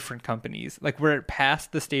many different companies. Like we're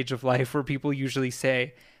past the stage of life where people usually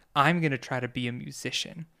say, I'm going to try to be a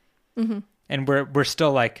musician. And we're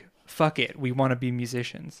still like, fuck it. We want to be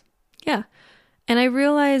musicians. Yeah. And I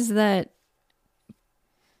realized that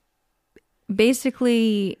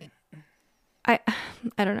basically, I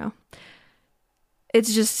don't know.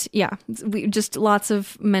 It's just, just lots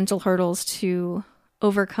of mental hurdles to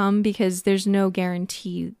overcome because there's no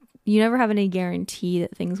guarantee. You never have any guarantee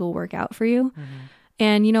that things will work out for you.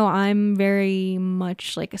 And, I'm very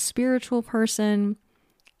much like a spiritual person.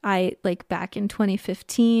 I like back in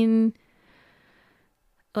 2015,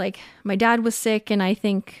 like my dad was sick, and I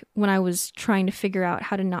think when I was trying to figure out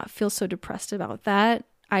how to not feel so depressed about that,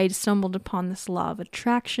 I stumbled upon this law of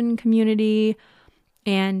attraction community.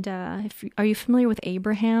 And are you familiar with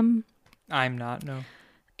Abraham? I'm not, no.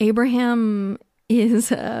 Abraham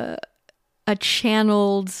is a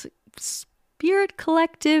channeled spirit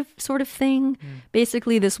collective sort of thing.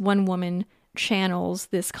 Basically, this one woman channels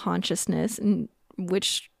this consciousness,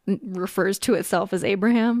 which refers to itself as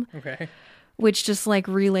Abraham. Okay. Which just like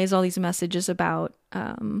relays all these messages about,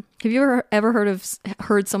 have you ever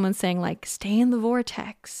heard someone saying like, stay in the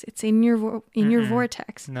vortex? It's in your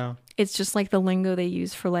vortex. No. It's just like the lingo they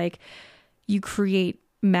use for like, you create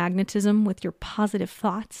magnetism with your positive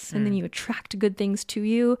thoughts and then you attract good things to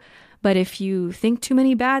you. But if you think too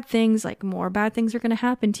many bad things, like more bad things are going to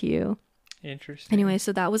happen to you. Interesting. Anyway,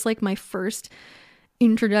 so that was like my first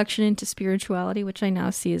introduction into spirituality, which I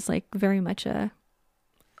now see as like very much a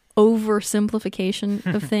oversimplification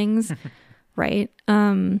of things, right?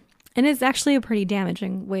 And it's actually a pretty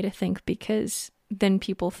damaging way to think, because then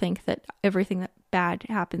people think that everything that bad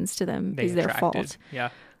happens to them is their fault. Yeah.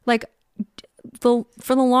 Like for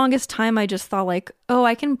the longest time, I just thought like, oh,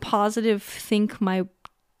 I can positive think my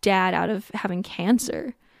dad out of having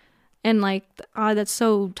cancer, and like, that's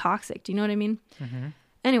so toxic. Do you know what I mean? Mm-hmm.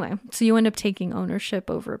 Anyway, so you end up taking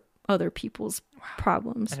ownership over other people's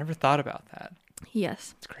problems. I never thought about that.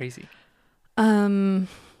 Yes. It's crazy. So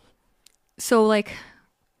like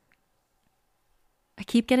I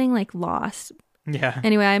keep getting like lost. Yeah.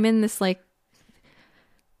 Anyway, I'm in this like,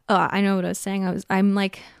 I know what I was saying.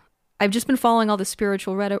 I've just been following all the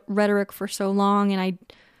spiritual rhetoric for so long, and I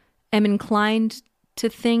am inclined to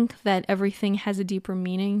think that everything has a deeper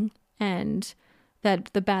meaning, and that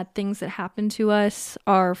the bad things that happen to us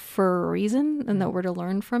are for a reason, and that we're to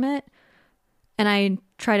learn from it. And I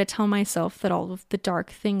try to tell myself that all of the dark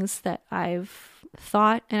things that I've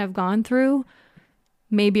thought and have gone through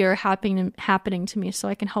maybe are happening to me so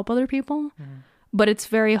I can help other people. But it's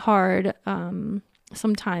very hard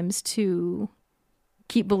sometimes to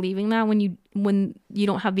keep believing that when you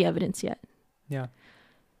don't have the evidence yet. Yeah.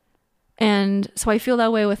 And so I feel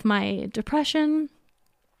that way with my depression,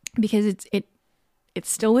 because it's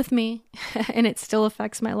still with me and it still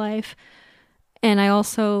affects my life. And I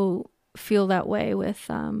also feel that way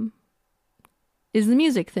with is the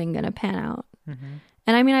music thing gonna pan out? Mm-hmm.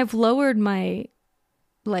 And I mean, I've lowered my,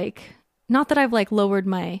 like, not that I've like lowered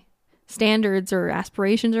my standards or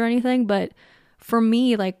aspirations or anything, but for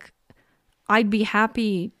me, like, I'd be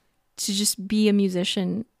happy to just be a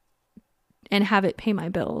musician and have it pay my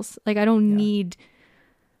bills. Like, I don't need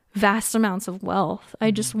vast amounts of wealth.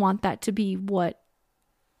 I just want that to be what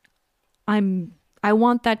I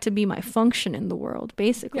want that to be my function in the world,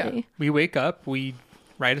 basically. Yeah. We wake up, we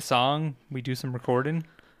write a song, we do some recording,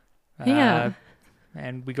 and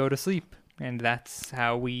we go to sleep, and that's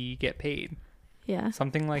how we get paid. Yeah.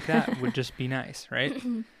 Something like that would just be nice, right?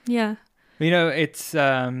 Yeah. You know, it's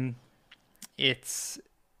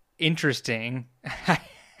interesting.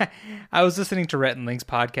 I was listening to Rhett and Link's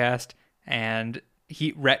podcast, and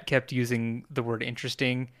Rhett kept using the word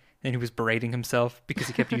interesting, and he was berating himself because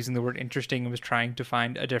he kept using the word interesting and was trying to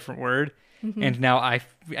find a different word. Mm-hmm. And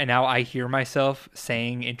now I hear myself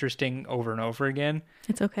saying interesting over and over again.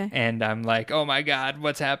 It's okay. And I'm like, oh my God,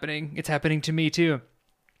 what's happening? It's happening to me too.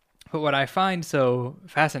 But what I find so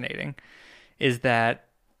fascinating is that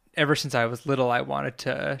ever since I was little, I wanted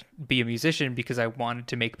to be a musician because I wanted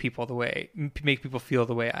to make people feel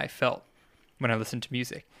the way I felt when I listened to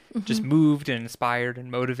music. Mm-hmm. Just moved and inspired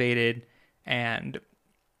and motivated. And,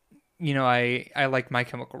 you know, I like My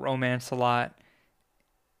Chemical Romance a lot.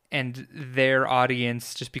 And their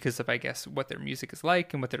audience, just because of, I guess, what their music is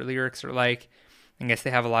like and what their lyrics are like, I guess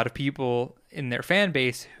they have a lot of people in their fan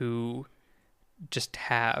base who just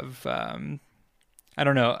have, I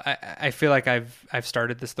don't know, I feel like I've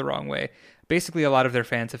started this the wrong way. Basically, a lot of their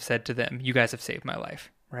fans have said to them, you guys have saved my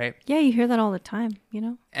life, right? Yeah, you hear that all the time, you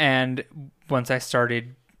know? And once I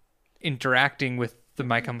started interacting with the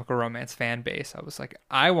My Chemical Romance fan base, I was like,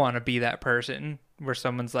 I want to be that person where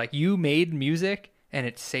someone's like, you made music and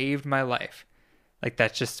it saved my life. Like,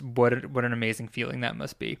 that's just what an amazing feeling that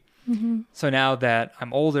must be. Mm-hmm. So now that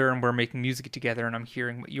I'm older and we're making music together and I'm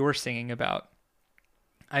hearing what you're singing about,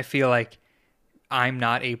 I feel like I'm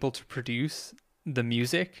not able to produce the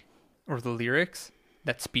music or the lyrics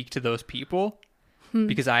that speak to those people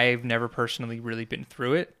because I've never personally really been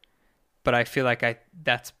through it. But I feel like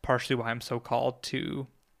that's partially why I'm so called to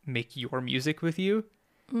make your music with you,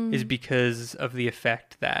 is because of the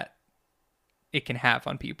effect that it can have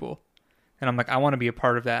on people. And I'm like, I want to be a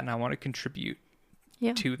part of that, and I want to contribute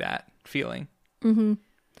to that feeling. Mm-hmm.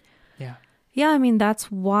 Yeah. Yeah, I mean,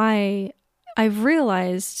 that's why I've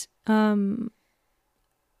realized that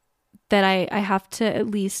I have to at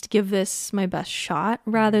least give this my best shot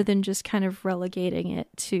rather than just kind of relegating it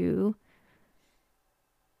to,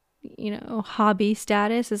 hobby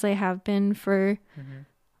status as I have been for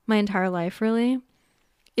my entire life, really.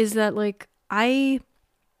 Is that like, when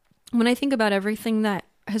I think about everything that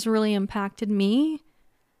has really impacted me,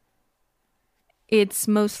 it's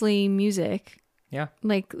mostly music. Yeah.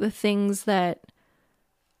 Like the things that,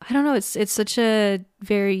 I don't know, it's such a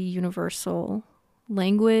very universal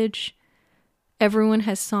language. Everyone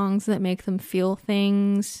has songs that make them feel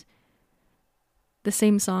things. The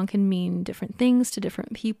same song can mean different things to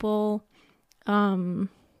different people. Right?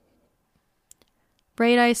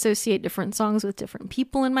 I associate different songs with different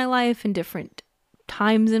people in my life and different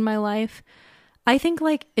times in my life. I think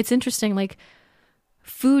like it's interesting, like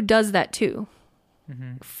food does that too.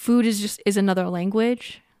 Mm-hmm. Food is another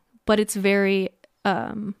language, but it's very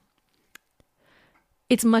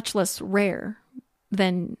it's much less rare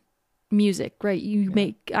than music, right?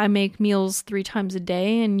 I make meals 3 times a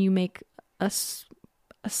day, and you make a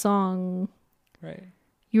song. Right.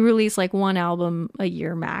 You release like 1 album a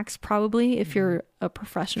year max, probably, if you're a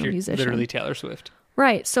professional musician. Literally Taylor Swift.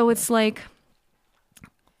 Right. So it's like,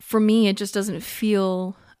 for me, it just doesn't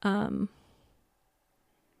feel.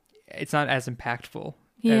 It's not as impactful.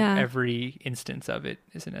 Yeah. Every instance of it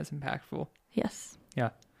isn't as impactful. Yes.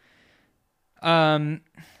 Yeah. Can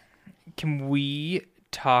we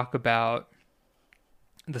talk about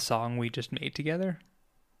the song we just made together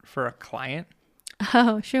for a client?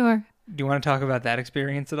 Oh, sure. Do you want to talk about that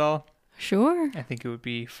experience at all? Sure. I think it would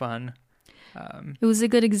be fun. It was a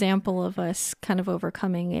good example of us kind of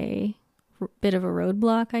overcoming a bit of a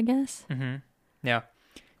roadblock, I guess. Mm-hmm. Yeah.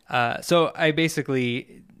 So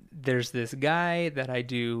there's this guy that I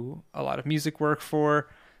do a lot of music work for.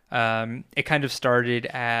 It kind of started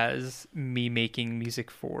as me making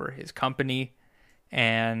music for his company,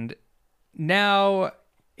 and now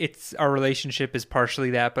our relationship is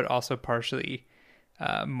partially that, but also partially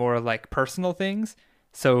more like personal things.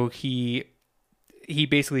 So he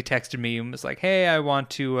basically texted me and was like, "Hey, I want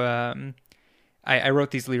to I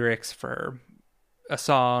wrote these lyrics for a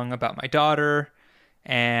song about my daughter,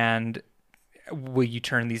 and will you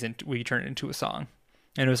turn it into a song?"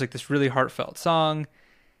 And it was like this really heartfelt song.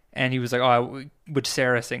 And he was like, "Oh, would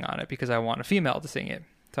Sarah sing on it? Because I want a female to sing it."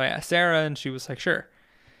 So I asked Sarah, and she was like, "Sure."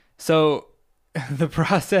 So the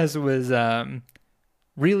process was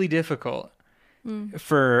really difficult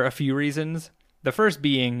for a few reasons. The first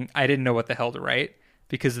being, I didn't know what the hell to write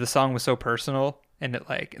because the song was so personal. And it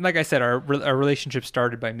like I said, our relationship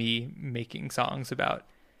started by me making songs about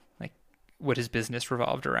like what his business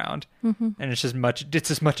revolved around. Mm-hmm. And it's just much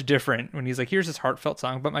different when he's like, "Here's this heartfelt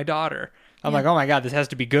song about my daughter." I'm like, "Oh my God, this has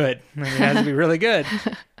to be good. I mean, it has to be really good."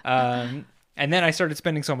 And then I started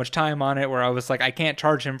spending so much time on it where I was like, I can't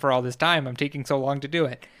charge him for all this time. I'm taking so long to do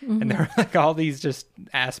it. Mm-hmm. And there were like all these just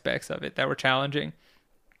aspects of it that were challenging.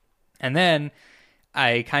 And then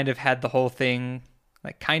I kind of had the whole thing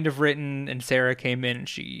like kind of written, and Sarah came in and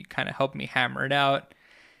she kind of helped me hammer it out.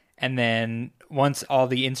 And then once all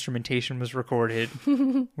the instrumentation was recorded,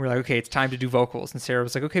 we're like, okay, it's time to do vocals. And Sarah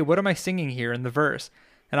was like, "Okay, what am I singing here in the verse?"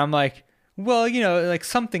 And I'm like, "Well, like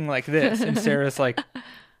something like this." And Sarah's like,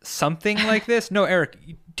 "Something like this? No, Eric,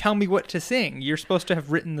 tell me what to sing. You're supposed to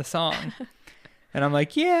have written the song." And I'm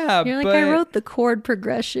like, "Yeah, You're like, I wrote the chord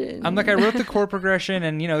progression." I'm like, "I wrote the chord progression,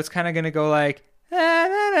 and it's kind of going to go like,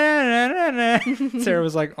 Sarah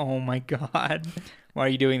was like, "Oh my God, why are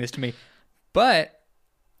you doing this to me?" But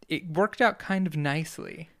it worked out kind of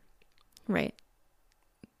nicely. Right.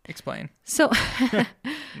 Explain. So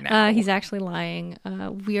he's actually lying.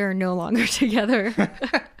 We are no longer together.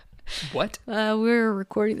 What? We're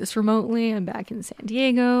recording this remotely. I'm back in San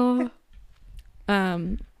Diego.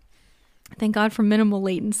 Thank God for minimal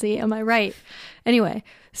latency. Am I right? Anyway,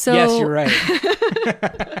 so yes, you're right.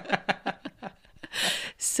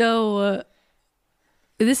 So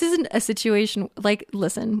this isn't a situation like,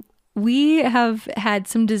 listen, we have had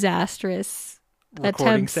some disastrous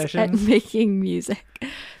recording attempts sessions at making music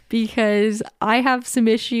because I have some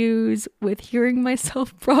issues with hearing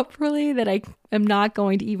myself properly that I am not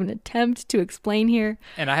going to even attempt to explain here.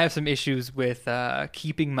 And I have some issues with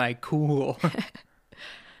keeping my cool.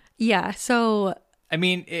 Yeah, so I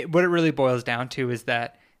mean, what it really boils down to is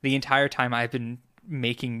that the entire time I've been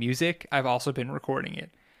making music, I've also been recording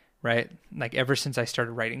it, right? Like ever since I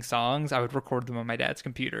started writing songs, I would record them on my dad's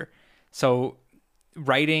computer. So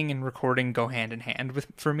writing and recording go hand in hand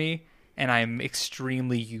for me, and I'm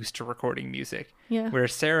extremely used to recording music. Yeah.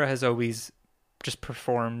 Whereas Sarah has always just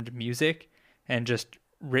performed music and just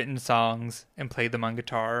written songs and played them on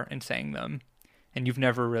guitar and sang them. And you've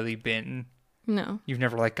never really been... No. You've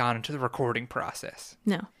never like gone into the recording process.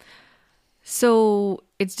 No. So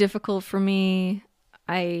it's difficult for me.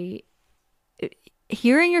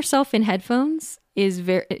 Hearing yourself in headphones is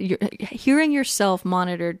hearing yourself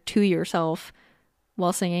monitored to yourself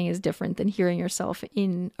while singing is different than hearing yourself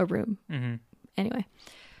in a room. Mm-hmm. Anyway,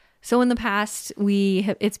 so in the past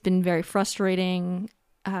it's been very frustrating,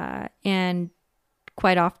 and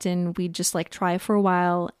quite often we just like try for a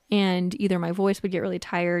while, and either my voice would get really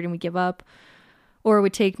tired and we give up, or it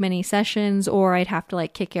would take many sessions, or I'd have to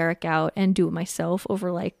like kick Eric out and do it myself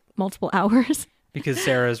over like multiple hours. Because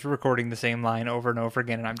Sarah's recording the same line over and over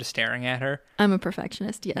again and I'm just staring at her. I'm a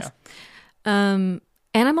perfectionist, yes. Yeah.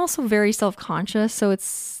 And I'm also very self-conscious, so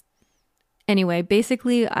it's... Anyway,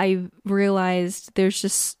 basically I realized there's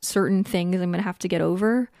just certain things I'm going to have to get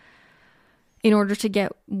over in order to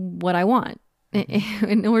get what I want. Mm-hmm.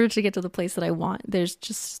 In order to get to the place that I want, there's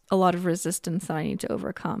just a lot of resistance that I need to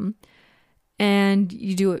overcome. And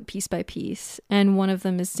you do it piece by piece. And one of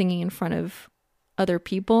them is singing in front of other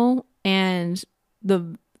people. And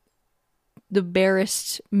the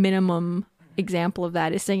barest minimum example of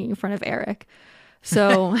that is singing in front of Eric.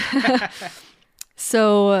 So,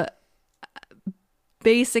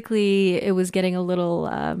 basically it was getting a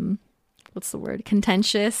little,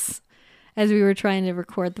 contentious as we were trying to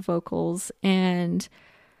record the vocals, and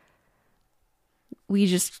we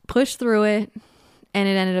just pushed through it and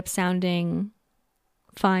it ended up sounding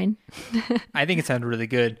fine. I think it sounded really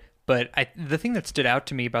good, but the thing that stood out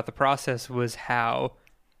to me about the process was how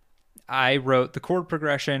I wrote the chord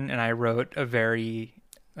progression and I wrote a very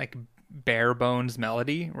like bare bones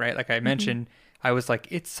melody, right? Like I mentioned, I was like,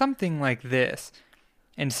 it's something like this.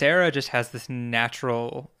 And Sarah just has this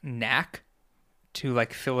natural knack to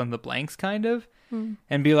like fill in the blanks kind of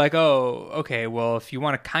and be like, oh, okay, well, if you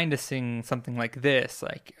want to kind of sing something like this,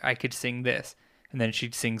 like I could sing this. And then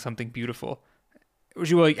she'd sing something beautiful.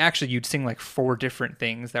 Well, actually, you'd sing like 4 different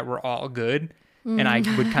things that were all good. And I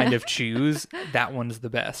would kind of choose that one's the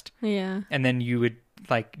best. Yeah. And then you would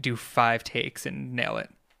like do 5 takes and nail it.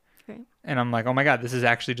 Right. And I'm like, oh my God, this is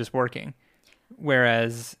actually just working.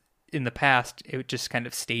 Whereas in the past, it just kind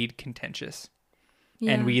of stayed contentious.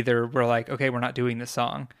 Yeah. And we either were like, okay, we're not doing this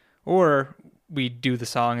song. Or we do the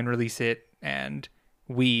song and release it. And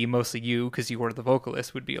we, mostly you, because you were the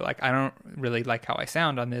vocalist, would be like, I don't really like how I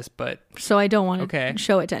sound on this, but... So I don't want to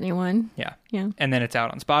show it to anyone. Yeah. Yeah. And then it's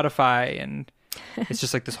out on Spotify and it's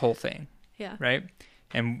just like this whole thing. Yeah. Right?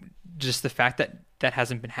 And just the fact that that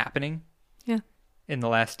hasn't been happening in the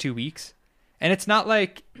last 2 weeks. And it's not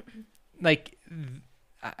like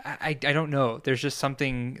I don't know. There's just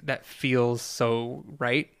something that feels so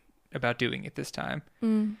right about doing it this time.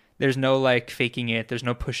 There's no like faking it. There's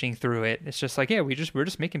no pushing through it. It's just like, yeah, we're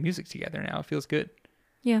just making music together now. It feels good.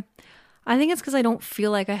 Yeah. I think it's because I don't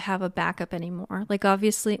feel like I have a backup anymore. Like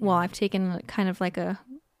obviously, well, I've taken kind of like a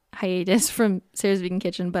hiatus from Sarah's Vegan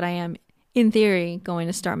Kitchen, but I am in theory going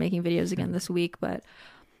to start making videos again this week. But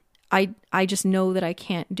I just know that I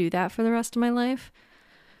can't do that for the rest of my life.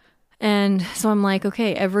 And so I'm like,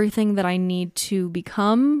 okay, everything that I need to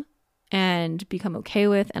become and become okay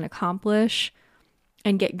with and accomplish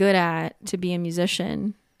and get good at to be a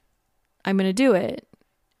musician, I'm going to do it.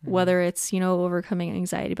 Whether it's, overcoming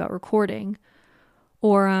anxiety about recording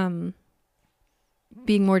or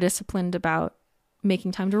being more disciplined about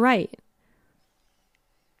making time to write,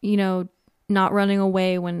 not running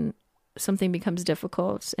away when something becomes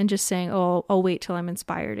difficult and just saying, oh, I'll wait till I'm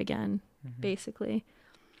inspired again, basically.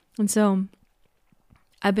 And so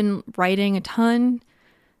I've been writing a ton.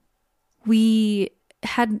 I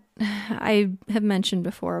have mentioned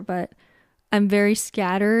before, but I'm very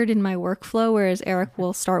scattered in my workflow, whereas Eric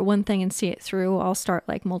will start one thing and see it through. I'll start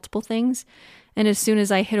like multiple things. And as soon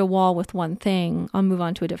as I hit a wall with one thing, I'll move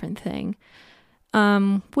on to a different thing,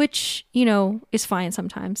 which, is fine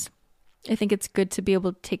sometimes. I think it's good to be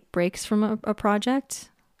able to take breaks from a project,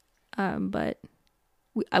 but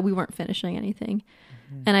we weren't finishing anything.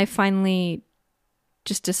 And I finally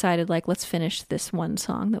just decided, like, let's finish this one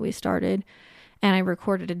song that we started. And I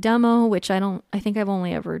recorded a demo, which I think I've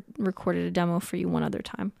only ever recorded a demo for you one other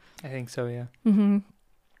time. I think so, yeah.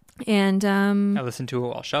 And I listened to it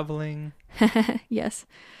while shoveling. Yes.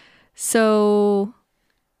 So,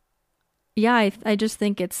 yeah, I just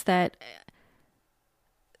think it's that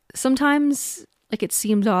sometimes, like, it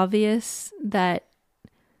seems obvious that,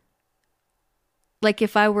 like,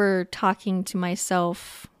 if I were talking to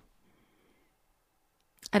myself,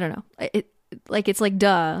 I don't know, like, it's like,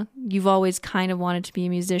 duh, you've always kind of wanted to be a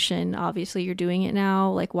musician. Obviously you're doing it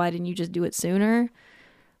now. Like, why didn't you just do it sooner?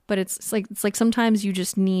 But it's like sometimes you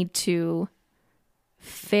just need to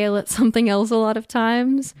fail at something else a lot of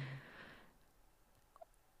times,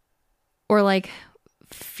 or like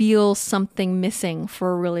feel something missing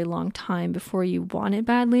for a really long time before you want it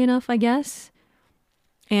badly enough, I guess.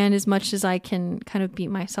 And as much as I can kind of beat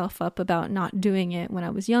myself up about not doing it when I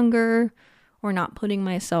was younger, or not putting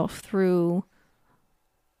myself through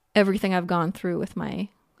everything I've gone through with my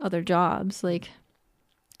other jobs, like,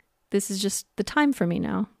 this is just the time for me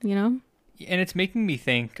now, you know? And it's making me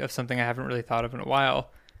think of something I haven't really thought of in a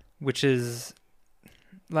while, which is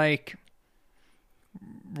like,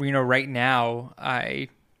 you know, right now I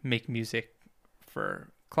make music for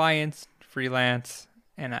clients, freelance,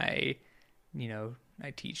 and I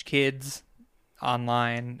teach kids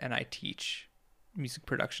online, and I teach music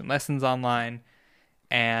production lessons online,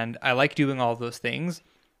 and I like doing all those things.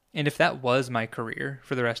 And if that was my career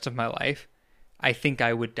for the rest of my life, I think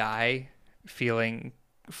I would die feeling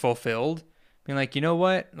fulfilled, being like, you know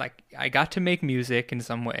what? Like, I got to make music in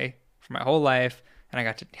some way for my whole life, and I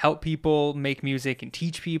got to help people make music and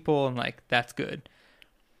teach people, and like, that's good.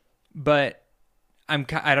 But I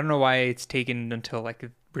don't know why it's taken until like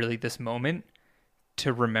really this moment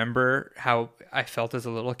to remember how I felt as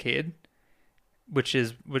a little kid, which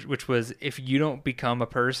was, if you don't become a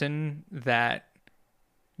person that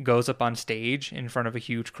goes up on stage in front of a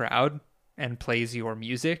huge crowd and plays your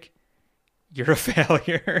music, you're a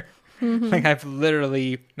failure. Mm-hmm. Like, I've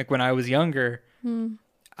literally, like, when I was younger,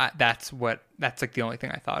 that's like the only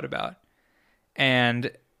thing I thought about.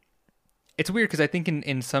 And it's weird because I think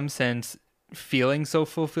in some sense, feeling so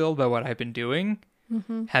fulfilled by what I've been doing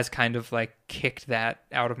has kind of like kicked that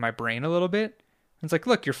out of my brain a little bit. It's like,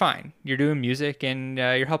 look, you're fine. You're doing music and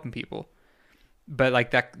you're helping people. But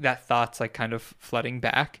like that thought's like kind of flooding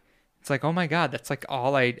back. It's like, oh my God, that's like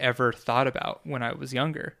all I ever thought about when I was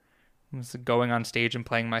younger. I was going on stage and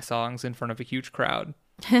playing my songs in front of a huge crowd.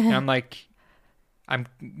 And I'm like, I'm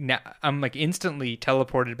like instantly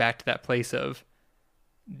teleported back to that place of,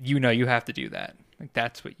 you have to do that. Like,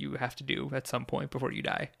 that's what you have to do at some point before you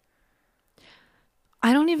die.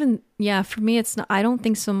 For me, it's not, I don't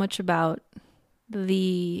think so much about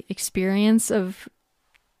the experience of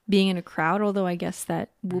being in a crowd, although I guess that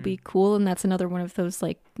will be cool. And that's another one of those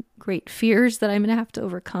like great fears that I'm going to have to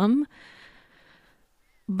overcome.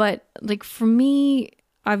 But like, for me,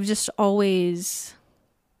 I've just always,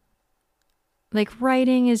 like,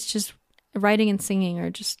 writing and singing are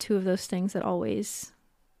just two of those things that always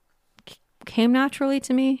came naturally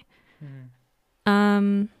to me.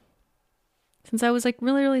 Since I was like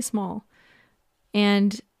really, really small.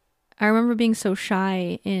 And I remember being so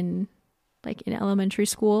shy in elementary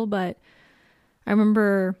school, but I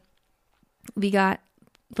remember we got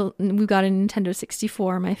a Nintendo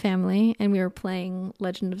 64, my family, and we were playing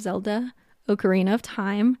Legend of Zelda: Ocarina of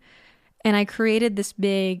Time, and I created this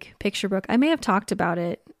big picture book. I may have talked about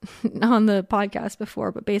it on the podcast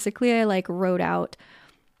before, but basically I like wrote out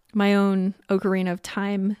my own Ocarina of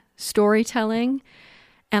Time storytelling,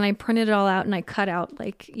 and I printed it all out, and I cut out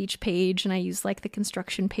like each page, and I used like the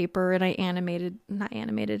construction paper, and I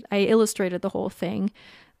illustrated the whole thing.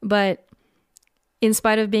 But in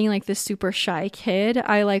spite of being like this super shy kid,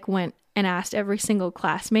 I like went and asked every single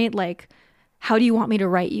classmate, like, how do you want me to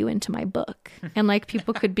write you into my book? And like,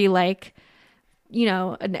 people could be like, you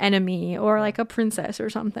know, an enemy or like a princess or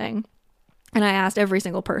something. And I asked every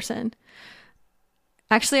single person.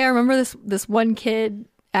 Actually, I remember this one kid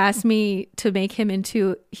asked me to make him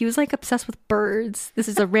into, he was like obsessed with birds. This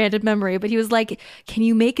is a random memory, but he was like, can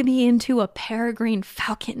you make me into a peregrine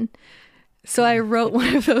falcon? So I wrote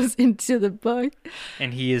one of those into the book.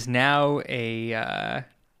 And he is now an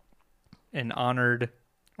honored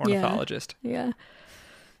ornithologist. Yeah.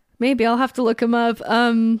 Maybe I'll have to look him up.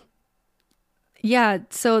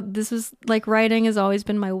 So this was like, writing has always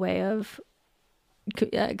been my way of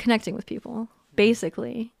connecting with people,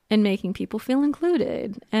 basically, and making people feel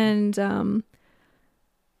included. And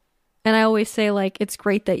I always say, like, it's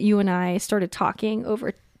great that you and I started talking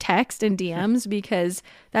over text and DMs, because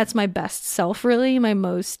that's my best self, really. My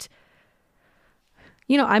most,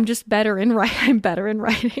 I'm just better in writing. I'm better in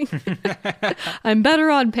writing. I'm better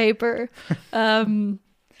on paper.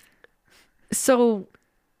 So,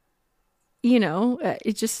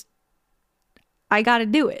 it just, I got to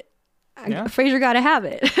do it. Fraser got to have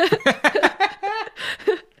it.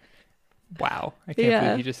 Wow. I can't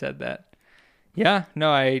believe you just said that. Yeah,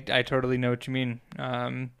 no, I totally know what you mean.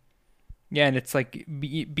 And it's like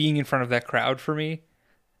being in front of that crowd for me.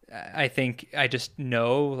 I think I just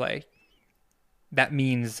know, like, that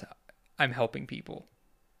means I'm helping people.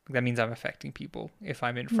 That means I'm affecting people if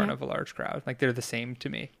I'm in front of a large crowd. Like, they're the same to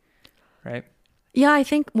me, right? Yeah, I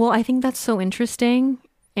think that's so interesting.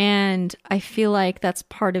 And I feel like that's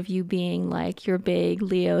part of you being like your big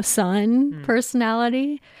Leo sun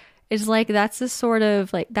personality. Is like, that's a sort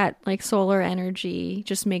of like that, like solar energy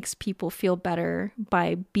just makes people feel better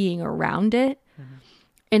by being around it.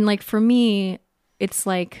 And like for me, it's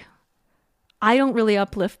like, I don't really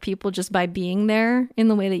uplift people just by being there in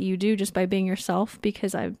the way that you do, just by being yourself,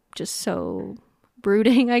 because I'm just so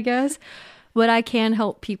brooding, I guess. But I can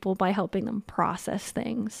help people by helping them process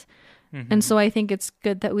things. And so I think it's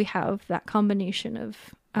good that we have that combination of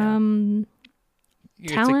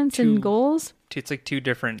talents and goals. It's like 2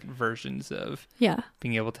 different versions of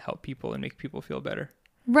being able to help people and make people feel better.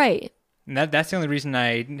 Right. And that's the only reason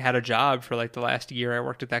I had a job for like the last year I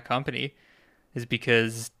worked at that company, is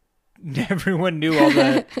because everyone knew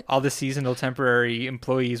all the seasonal temporary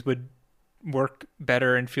employees would work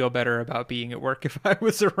better and feel better about being at work if I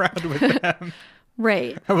was around with them.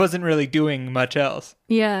 Right. I wasn't really doing much else.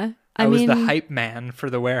 Yeah. I was the hype man for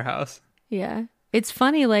the warehouse. Yeah. It's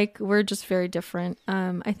funny, like, we're just very different.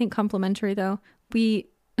 I think complementary, though. I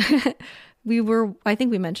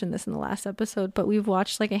think we mentioned this in the last episode, but we've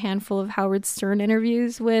watched like a handful of Howard Stern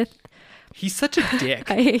interviews with... He's such a dick.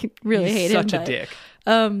 I really hate him. He's such a dick.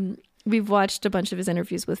 We've watched a bunch of his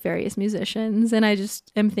interviews with various musicians, and I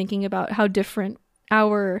just am thinking about how different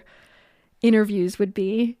our interviews would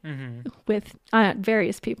be with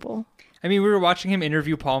various people. I mean, we were watching him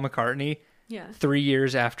interview Paul McCartney 3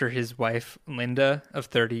 years after his wife, Linda, of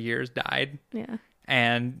 30 years, died. Yeah.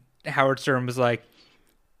 And Howard Stern was like,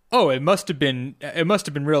 oh, it must have been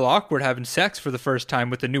real awkward having sex for the first time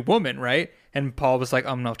with a new woman, right? And Paul was like,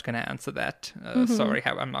 I'm not going to answer that. Sorry,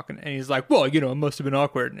 I'm not going to. And he's like, well, it must have been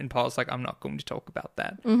awkward. And Paul's like, I'm not going to talk about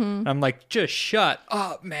that. And I'm like, just shut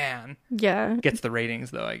up, man. Yeah. Gets the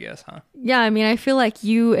ratings, though, I guess, huh? Yeah, I mean, I feel like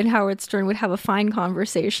you and Howard Stern would have a fine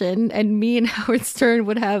conversation, and me and Howard Stern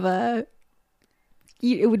would have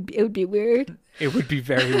it would be weird. It would be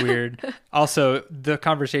very weird. Also, the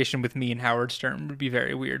conversation with me and Howard Stern would be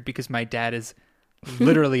very weird because my dad is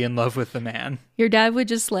literally in love with the man. Your dad would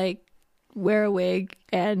just like wear a wig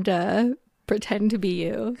and pretend to be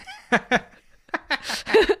you.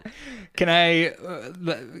 Can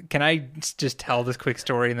I just tell this quick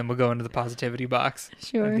story and then we'll go into the positivity box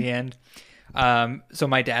at the end? So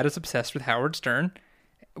my dad is obsessed with Howard Stern.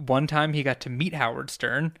 One time he got to meet Howard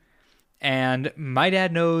Stern. And my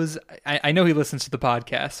dad knows, I know he listens to the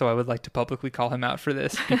podcast, so I would like to publicly call him out for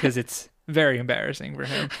this because it's very embarrassing for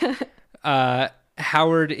him.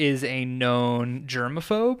 Howard is a known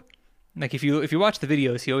germaphobe. Like if you watch the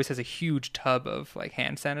videos, he always has a huge tub of like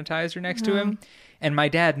hand sanitizer next to him. And my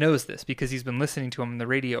dad knows this because he's been listening to him on the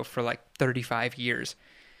radio for like 35 years.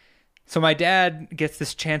 So my dad gets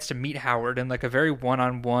this chance to meet Howard in like a very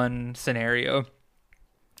one-on-one scenario.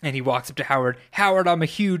 And he walks up to Howard, I'm a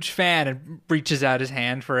huge fan, and reaches out his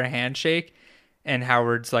hand for a handshake. And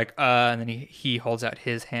Howard's like, and then he holds out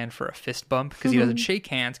his hand for a fist bump because he doesn't shake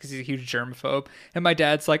hands because he's a huge germaphobe. And my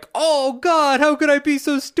dad's like, oh, God, how could I be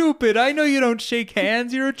so stupid? I know you don't shake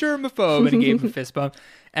hands. You're a germaphobe. And he gave him a fist bump.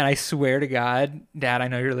 And I swear to God, Dad, I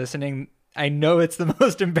know you're listening. I know it's the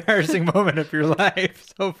most embarrassing moment of your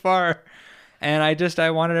life so far. And I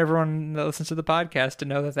wanted everyone that listens to the podcast to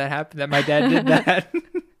know that happened, that my dad did that.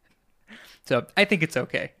 So I think it's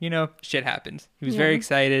okay. Shit happens. He was very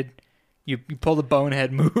excited. You pulled a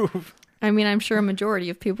bonehead move. I mean, I'm sure a majority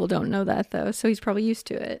of people don't know that, though, so he's probably used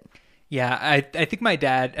to it. Yeah, I think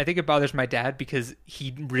it bothers my dad because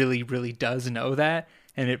he really, really does know that.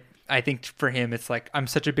 And I think for him, it's like, I'm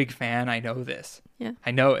such a big fan. I know this. Yeah.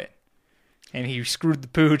 I know it. And he screwed the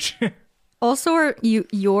pooch. Also,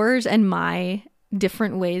 yours and my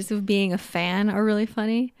different ways of being a fan are really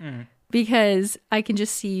funny because I can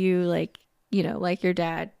just see you like your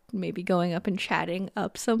dad maybe going up and chatting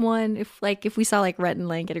up someone if we saw like Rhett and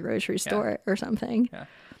Link at a grocery store or something. Yeah.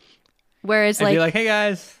 Whereas I'd be like, hey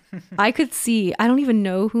guys. I could see, I don't even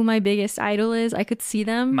know who my biggest idol is. I could see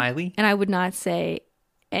them. Miley. And I would not say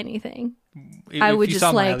anything. If you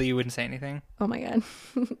saw Miley, you wouldn't say anything? Oh my God.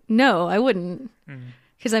 No, I wouldn't.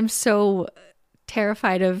 Because I'm so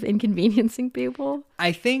terrified of inconveniencing people.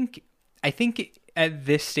 I think at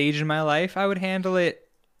this stage in my life, I would handle it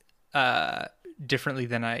differently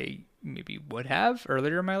than I maybe would have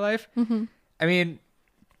earlier in my life. I mean,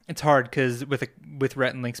 it's hard because with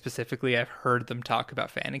Rhett and Link specifically, I've heard them talk about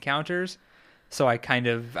fan encounters. So I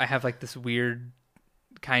have like this weird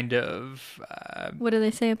kind of... what do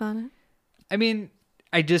they say about it? I mean,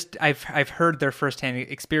 I've heard their firsthand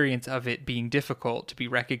experience of it being difficult to be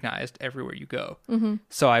recognized everywhere you go. Mm-hmm.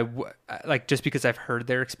 So like, just because I've heard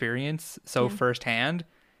their experience so firsthand,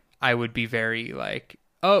 I would be very like,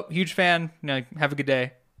 oh, huge fan, have a good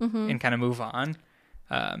day, and kind of move on.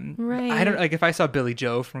 Right. I don't like, if I saw Billy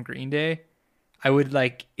Joe from Green Day, I would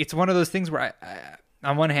like, it's one of those things where I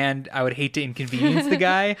on one hand, I would hate to inconvenience the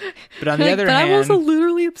guy, but on the other hand, I'm also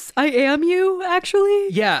literally I am you, actually.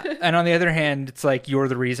 Yeah, and on the other hand, it's like, you're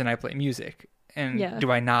the reason I play music, and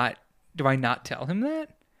do I not tell him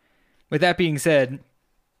that? With that being said,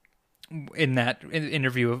 in that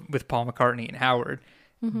interview with Paul McCartney and Howard,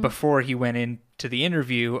 before he went into the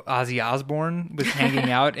interview, Ozzy Osbourne was hanging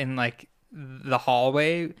out in like the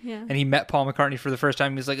hallway, and he met Paul McCartney for the first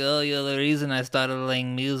time. He was like, oh, you're the reason I started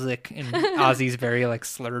playing music, in Ozzy's very like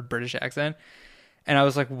slurred British accent. And I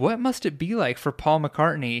was like, what must it be like for Paul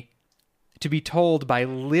McCartney to be told by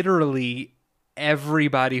literally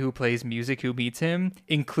everybody who plays music who meets him,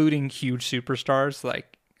 including huge superstars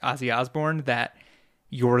like Ozzy Osbourne, that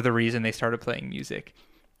you're the reason they started playing music?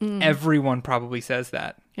 Everyone probably says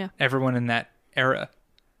that. Yeah. Everyone in that era.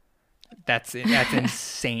 That's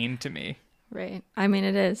insane to me. Right. I mean,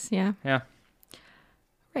 it is. Yeah. Yeah.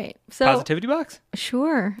 Right. So positivity box?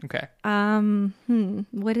 Sure. Okay.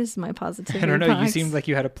 What is my positivity I don't know. box? You seemed like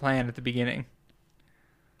you had a plan at the beginning.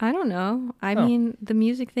 I don't know. I mean, the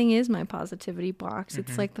music thing is my positivity box.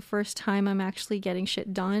 It's like the first time I'm actually getting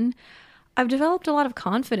shit done. I've developed a lot of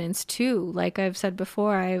confidence too. Like I've said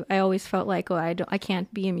before, I always felt like, I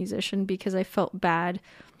can't be a musician because I felt bad.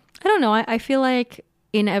 I don't know. I feel like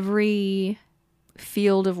in every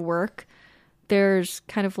field of work, there's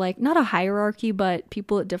kind of like, not a hierarchy, but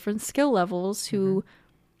people at different skill levels who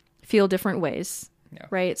feel different ways. Yeah.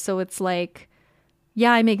 Right. So it's like,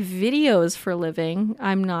 yeah, I make videos for a living.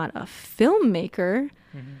 I'm not a filmmaker.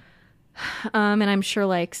 And I'm sure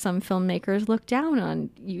like some filmmakers look down on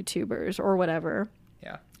YouTubers or whatever.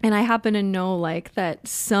 Yeah. And I happen to know like that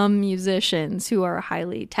some musicians who are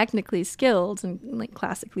highly technically skilled and like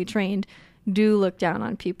classically trained do look down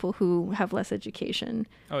on people who have less education.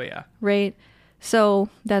 Oh, yeah. Right? So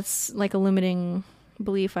that's like a limiting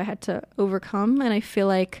belief I had to overcome. And I feel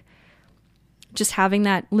like just having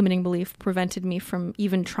that limiting belief prevented me from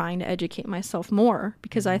even trying to educate myself more,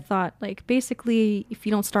 because I thought like, basically, if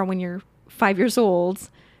you don't start when you're 5 years old,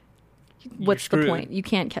 what's the point? You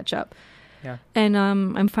can't catch up. Yeah. And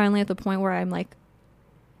I'm finally at the point where I'm like,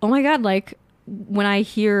 oh my God, like when I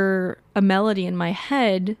hear a melody in my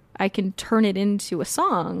head, I can turn it into a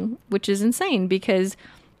song, which is insane, because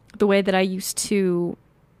the way that I used to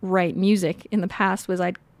write music in the past was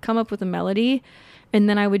I'd come up with a melody and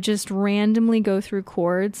then I would just randomly go through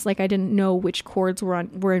chords. Like I didn't know which chords were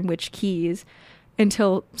in which keys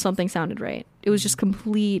until something sounded right. It was just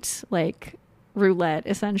complete like roulette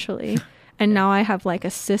essentially. And now I have like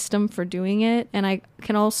a system for doing it. And I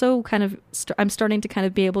can also kind of, I'm starting to kind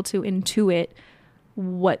of be able to intuit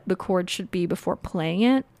what the chord should be before playing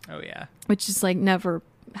it. Oh, yeah. Which is like never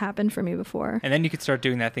happened for me before. And then you could start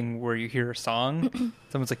doing that thing where you hear a song.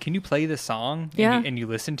 Someone's like, can you play this song? Yeah. And you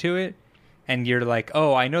listen to it. And you're like,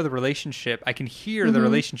 oh, I know the relationship. I can hear the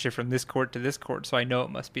relationship from this chord to this chord. So I know it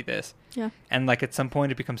must be this. Yeah. And like at some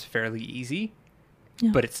point it becomes fairly easy. Yeah.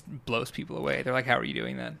 But it blows people away. They're like, how are you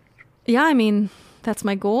doing that? Yeah, I mean, that's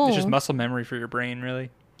my goal. It's just muscle memory for your brain, really.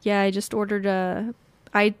 Yeah, I just ordered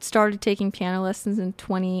I started taking piano lessons in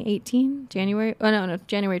 2018, January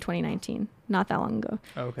 2019. Not that long ago.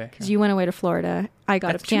 Oh, okay. Because you went away to Florida. I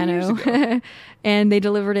got a piano. And they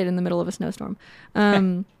delivered it in the middle of a snowstorm.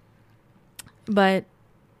 But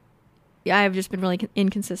yeah, I've just been really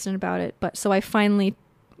inconsistent about it. But so I finally,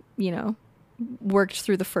 worked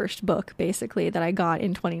through the first book, basically, that I got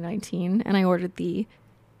in 2019. And I ordered the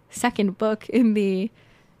second book in the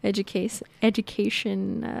education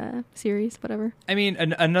series, whatever. I mean,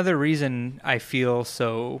 another reason I feel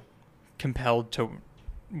so compelled to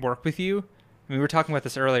work with you, I mean, we were talking about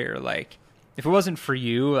this earlier, like, if it wasn't for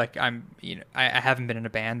you, like, I haven't been in a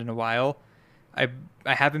band in a while. I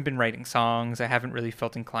haven't been writing songs. I haven't really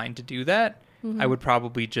felt inclined to do that. I would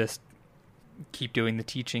probably just keep doing the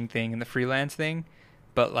teaching thing and the freelance thing.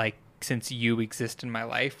 But, like, since you exist in my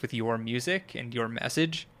life with your music and your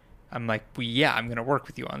message, I'm like, well, yeah, I'm going to work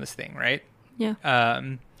with you on this thing, right? Yeah.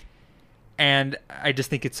 And I just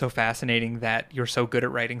think it's so fascinating that you're so good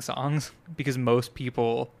at writing songs, because most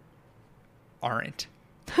people aren't.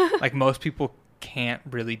 Like, most people can't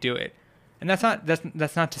really do it. And that's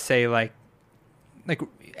not to say like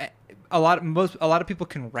a lot of people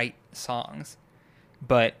can write songs,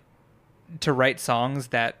 but to write songs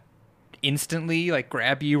that instantly like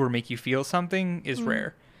grab you or make you feel something is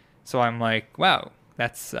rare. So I'm like, wow,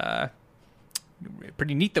 that's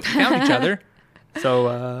pretty neat that we found each other. So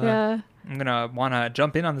I'm going to want to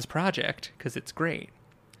jump in on this project because it's great.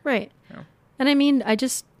 Right. Yeah. And I mean, I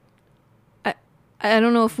don't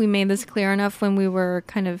know if we made this clear enough when we were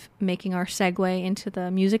kind of making our segue into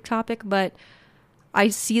the music topic, but I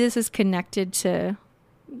see this as connected to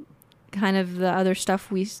kind of the other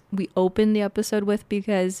stuff we opened the episode with,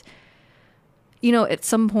 because, you know, at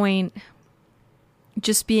some point,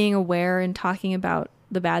 just being aware and talking about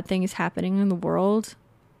the bad things happening in the world,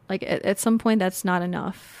 like at some point that's not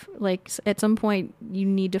enough. Like at some point you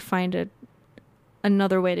need to find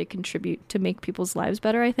another way to contribute to make people's lives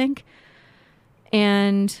better, I think.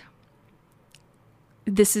 And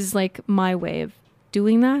this is like my way of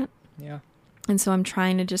doing that. Yeah. And so I'm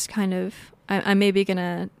trying to just kind of, I'm maybe going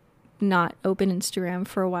to not open Instagram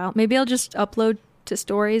for a while. Maybe I'll just upload to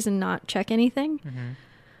stories and not check anything.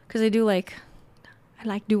 Because I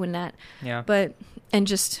like doing that. Yeah. And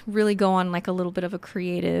just really go on like a little bit of a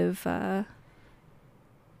creative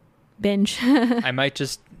binge. I might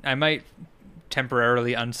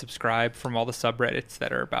temporarily unsubscribe from all the subreddits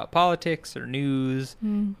that are about politics or news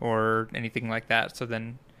or anything like that, so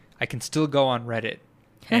then I can still go on Reddit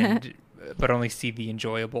and but only see the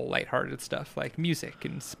enjoyable, lighthearted stuff like music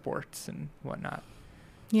and sports and whatnot.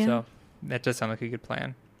 Yeah. So that does sound like a good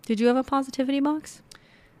plan. Did you have a positivity box?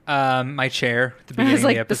 My chair at the beginning of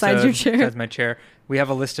the episode. Besides your chair. Besides my chair. We have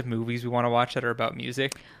a list of movies we want to watch that are about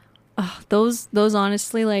music. Those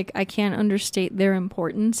honestly, like, I can't understate their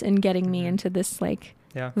importance in getting me into this like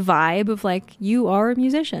vibe of like, you are a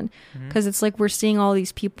musician, because it's like we're seeing all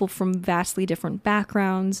these people from vastly different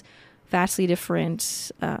backgrounds, vastly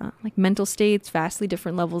different like mental states, vastly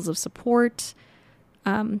different levels of support,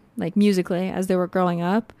 like musically as they were growing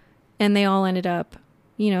up, and they all ended up,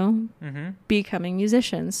 you know, becoming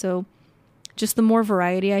musicians. So just the more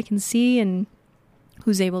variety I can see and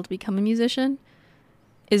who's able to become a musician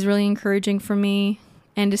is really encouraging for me.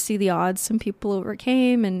 And to see the odds some people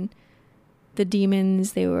overcame and the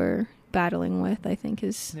demons they were battling with, I think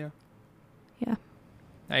is... Yeah.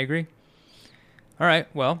 I agree. All right.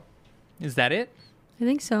 Well, is that it? I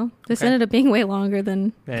think so. This ended up being way longer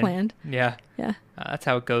than planned. Yeah. Yeah. That's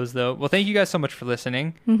how it goes, though. Well, thank you guys so much for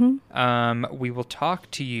listening. We will talk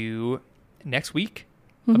to you next week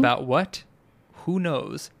about what? Who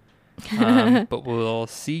knows? But we'll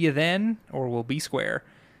see you then, or we'll be square.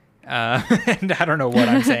 And I don't know what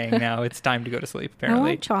I'm saying now. It's time to go to sleep, apparently. I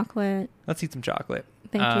want chocolate. Let's eat some chocolate.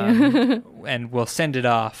 Thank you. And we'll send it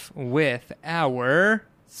off with our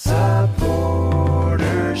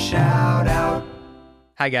supporter shout out.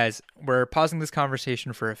 Hi, guys. We're pausing this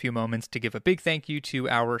conversation for a few moments to give a big thank you to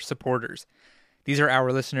our supporters. These are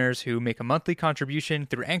our listeners who make a monthly contribution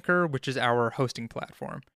through Anchor, which is our hosting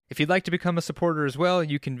platform. If you'd like to become a supporter as well,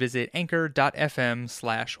 you can visit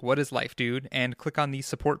anchor.fm/whatislifedude and click on the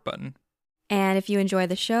support button. And if you enjoy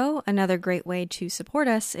the show, another great way to support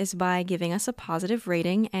us is by giving us a positive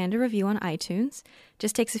rating and a review on iTunes.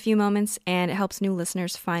 Just takes a few moments and it helps new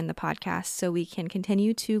listeners find the podcast so we can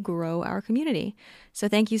continue to grow our community. So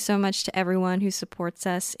thank you so much to everyone who supports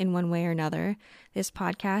us in one way or another. This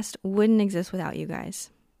podcast wouldn't exist without you guys.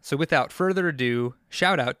 So without further ado,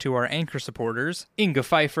 shout out to our Anchor supporters: Inga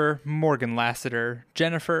Pfeiffer, Morgan Lassiter,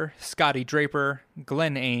 Jennifer, Scotty Draper,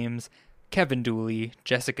 Glenn Ames, Kevin Dooley,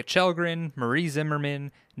 Jessica Chelgren, Marie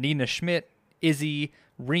Zimmerman, Nina Schmidt, Izzy,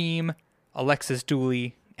 Reem, Alexis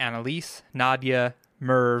Dooley, Annalise, Nadia,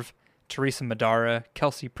 Merv, Teresa Madara,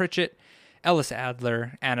 Kelsey Pritchett, Ellis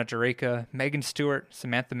Adler, Anna Dureka, Megan Stewart,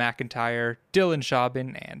 Samantha McIntyre, Dylan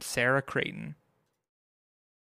Schaubin, and Sarah Creighton.